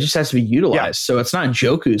 It just has to be utilized. Yeah. So it's not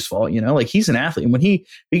Njoku's fault, like he's an athlete. And when he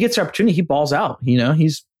gets the opportunity, he balls out. He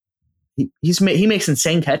makes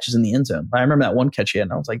insane catches in the end zone. I remember that one catch he had,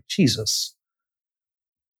 and I was like, Jesus.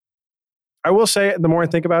 I will say, the more I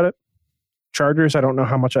think about it, Chargers, I don't know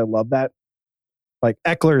how much I love that. Like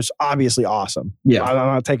Eckler's obviously awesome. Yeah. I'm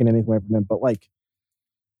not taking anything away from him, but like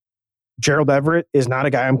Gerald Everett is not a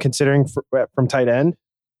guy I'm considering from tight end.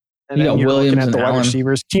 And You then got you're Williams looking at and the wide Allen.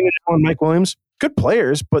 receivers, Keenan Allen, Mike Williams, good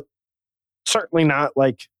players, but certainly not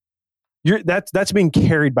like that's being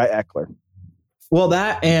carried by Eckler. Well,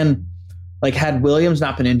 that and like had Williams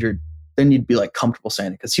not been injured, then you'd be like comfortable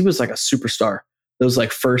saying it because he was like a superstar. Those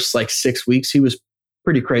like first like 6 weeks, he was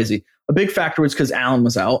pretty crazy. A big factor was because Allen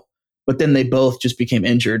was out, but then they both just became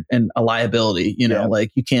injured and a liability. You know,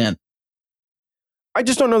 like you can't. I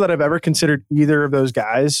just don't know that I've ever considered either of those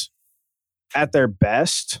guys at their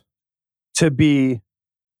best to be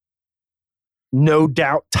no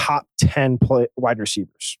doubt top 10 wide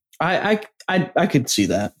receivers. I could see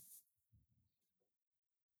that.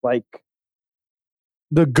 Like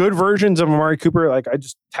the good versions of Amari Cooper, like I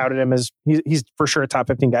just touted him as he's for sure a top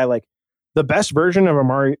 15 guy. Like the best version of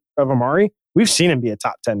Amari, we've seen him be a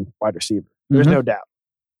top 10 wide receiver. There's no doubt.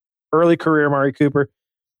 Early career Amari Cooper,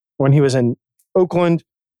 when he was in Oakland,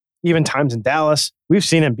 even times in Dallas, we've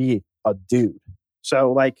seen him be a dude.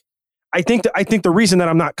 So like, I think the reason that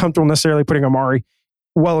I'm not comfortable necessarily putting Amari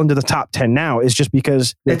well into the top 10 now is just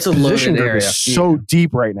because the position group is so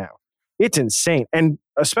deep right now. It's insane. And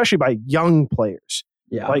especially by young players.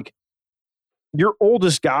 Yeah. Like your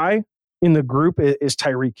oldest guy in the group is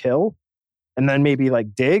Tyreek Hill. And then maybe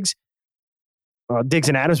like Diggs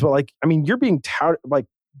and Adams. But like, I mean, you're being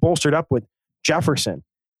bolstered up with Jefferson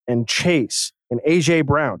and Chase and AJ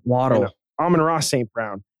Brown, Waddle, and Amon-Ra St.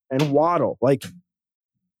 Brown and Waddle. Like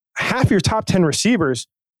half your top 10 receivers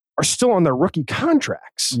are still on their rookie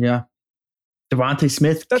contracts. Yeah. Devontae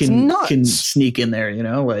Smith can sneak in there, you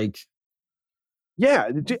know, like. Yeah.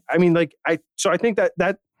 I mean, like I think that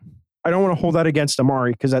I don't want to hold that against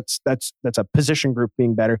Amari because that's a position group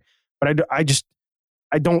being better. But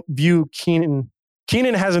I don't view Keenan.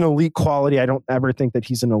 Keenan has an elite quality. I don't ever think that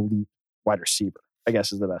he's an elite wide receiver, I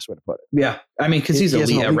guess is the best way to put it. Yeah. I mean, because he's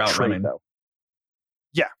elite at route running. Though.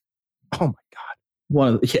 Yeah. Oh my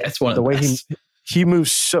God. It's one of the way best. he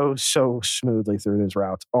moves so smoothly through those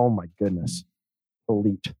routes. Oh my goodness.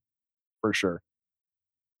 Elite for sure.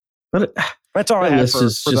 But that's all I have for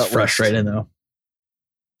just that frustrating list.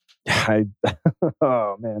 Though.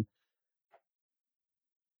 Oh man.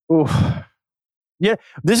 Ooh. Yeah,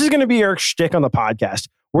 this is going to be Eric's shtick on the podcast.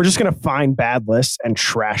 We're just going to find bad lists and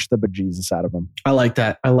trash the bejesus out of them. I like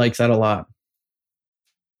that. I like that a lot.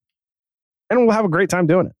 And we'll have a great time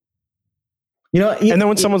doing it. You know, and then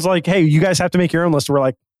when someone's like, hey, you guys have to make your own list, we're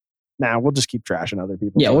like, nah, we'll just keep trashing other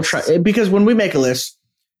people. Yeah, we'll try. Because when we make a list,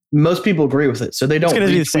 most people agree with it. So they don't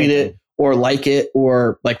retweet it or like it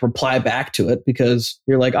or like reply back to it because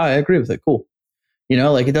you're like, oh, I agree with it. Cool. You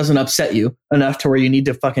know, like it doesn't upset you enough to where you need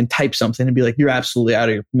to fucking type something and be like, you're absolutely out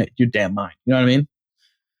of your damn mind. You know what I mean?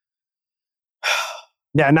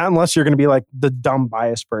 Yeah, not unless you're going to be like the dumb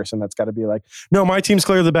biased person that's got to be like, no, my team's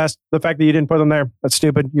clearly the best. The fact that you didn't put them there, that's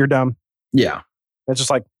stupid. You're dumb. Yeah. It's just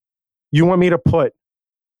like, you want me to put,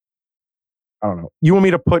 I don't know. You want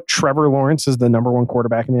me to put Trevor Lawrence as the number one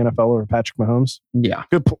quarterback in the NFL over Patrick Mahomes? Yeah.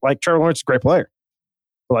 Good. Like Trevor Lawrence is a great player.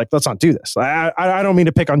 But like, let's not do this. I don't mean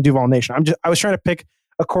to pick on Duval Nation. I was trying to pick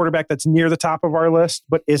a quarterback that's near the top of our list,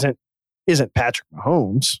 but isn't Patrick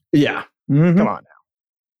Mahomes. Yeah. Mm-hmm. Come on now.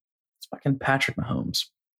 It's fucking Patrick Mahomes.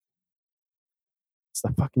 It's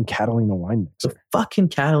the fucking Catalina wine mixer. The fucking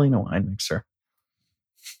Catalina wine mixer.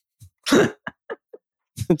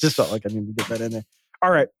 It just felt like I needed to get that in there.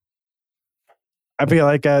 All right. I feel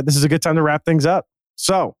like this is a good time to wrap things up.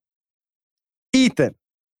 So, Ethan.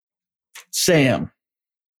 Sam.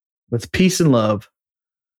 With peace and love.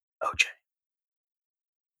 OJ.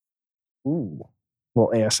 Ooh.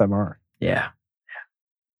 Well, ASMR. Yeah.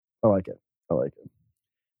 I like it.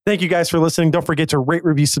 Thank you guys for listening. Don't forget to rate,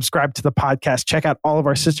 review, subscribe to the podcast. Check out all of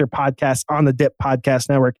our sister podcasts on the Dip Podcast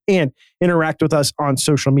Network and interact with us on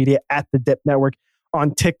social media at the Dip Network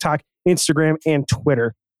on TikTok, Instagram, and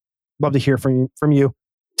Twitter. Love to hear from you.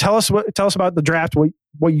 Tell us about the draft,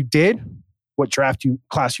 what you did, what draft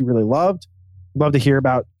class you really loved. Love to hear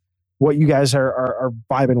about what you guys are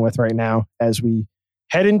vibing with right now as we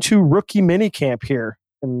head into rookie mini camp here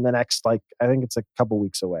in the next, I think it's a couple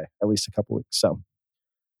weeks away, at least a couple weeks. So,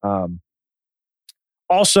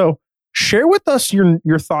 also share with us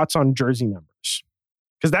your thoughts on jersey numbers,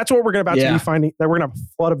 because that's what we're about to be finding. That we're going to have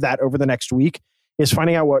a flood of that over the next week, is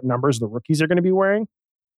finding out what numbers the rookies are going to be wearing.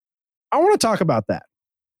 I want to talk about that.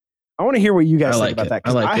 I want to hear what you guys think about that,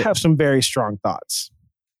 because I have some very strong thoughts.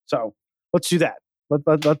 So let's do that.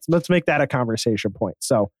 Let's make that a conversation point.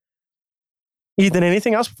 So, Ethan,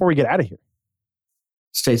 anything else before we get out of here?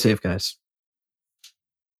 Stay safe, guys.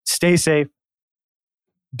 Stay safe.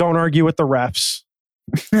 Don't argue with the refs.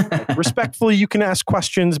 Like, respectfully, you can ask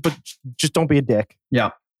questions, but just don't be a dick.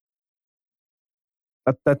 Yeah.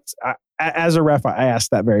 That's as a ref, I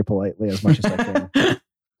ask that very politely as much as I can.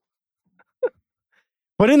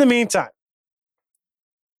 But in the meantime,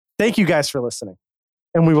 thank you guys for listening,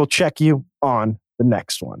 and we will check you on the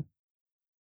next one.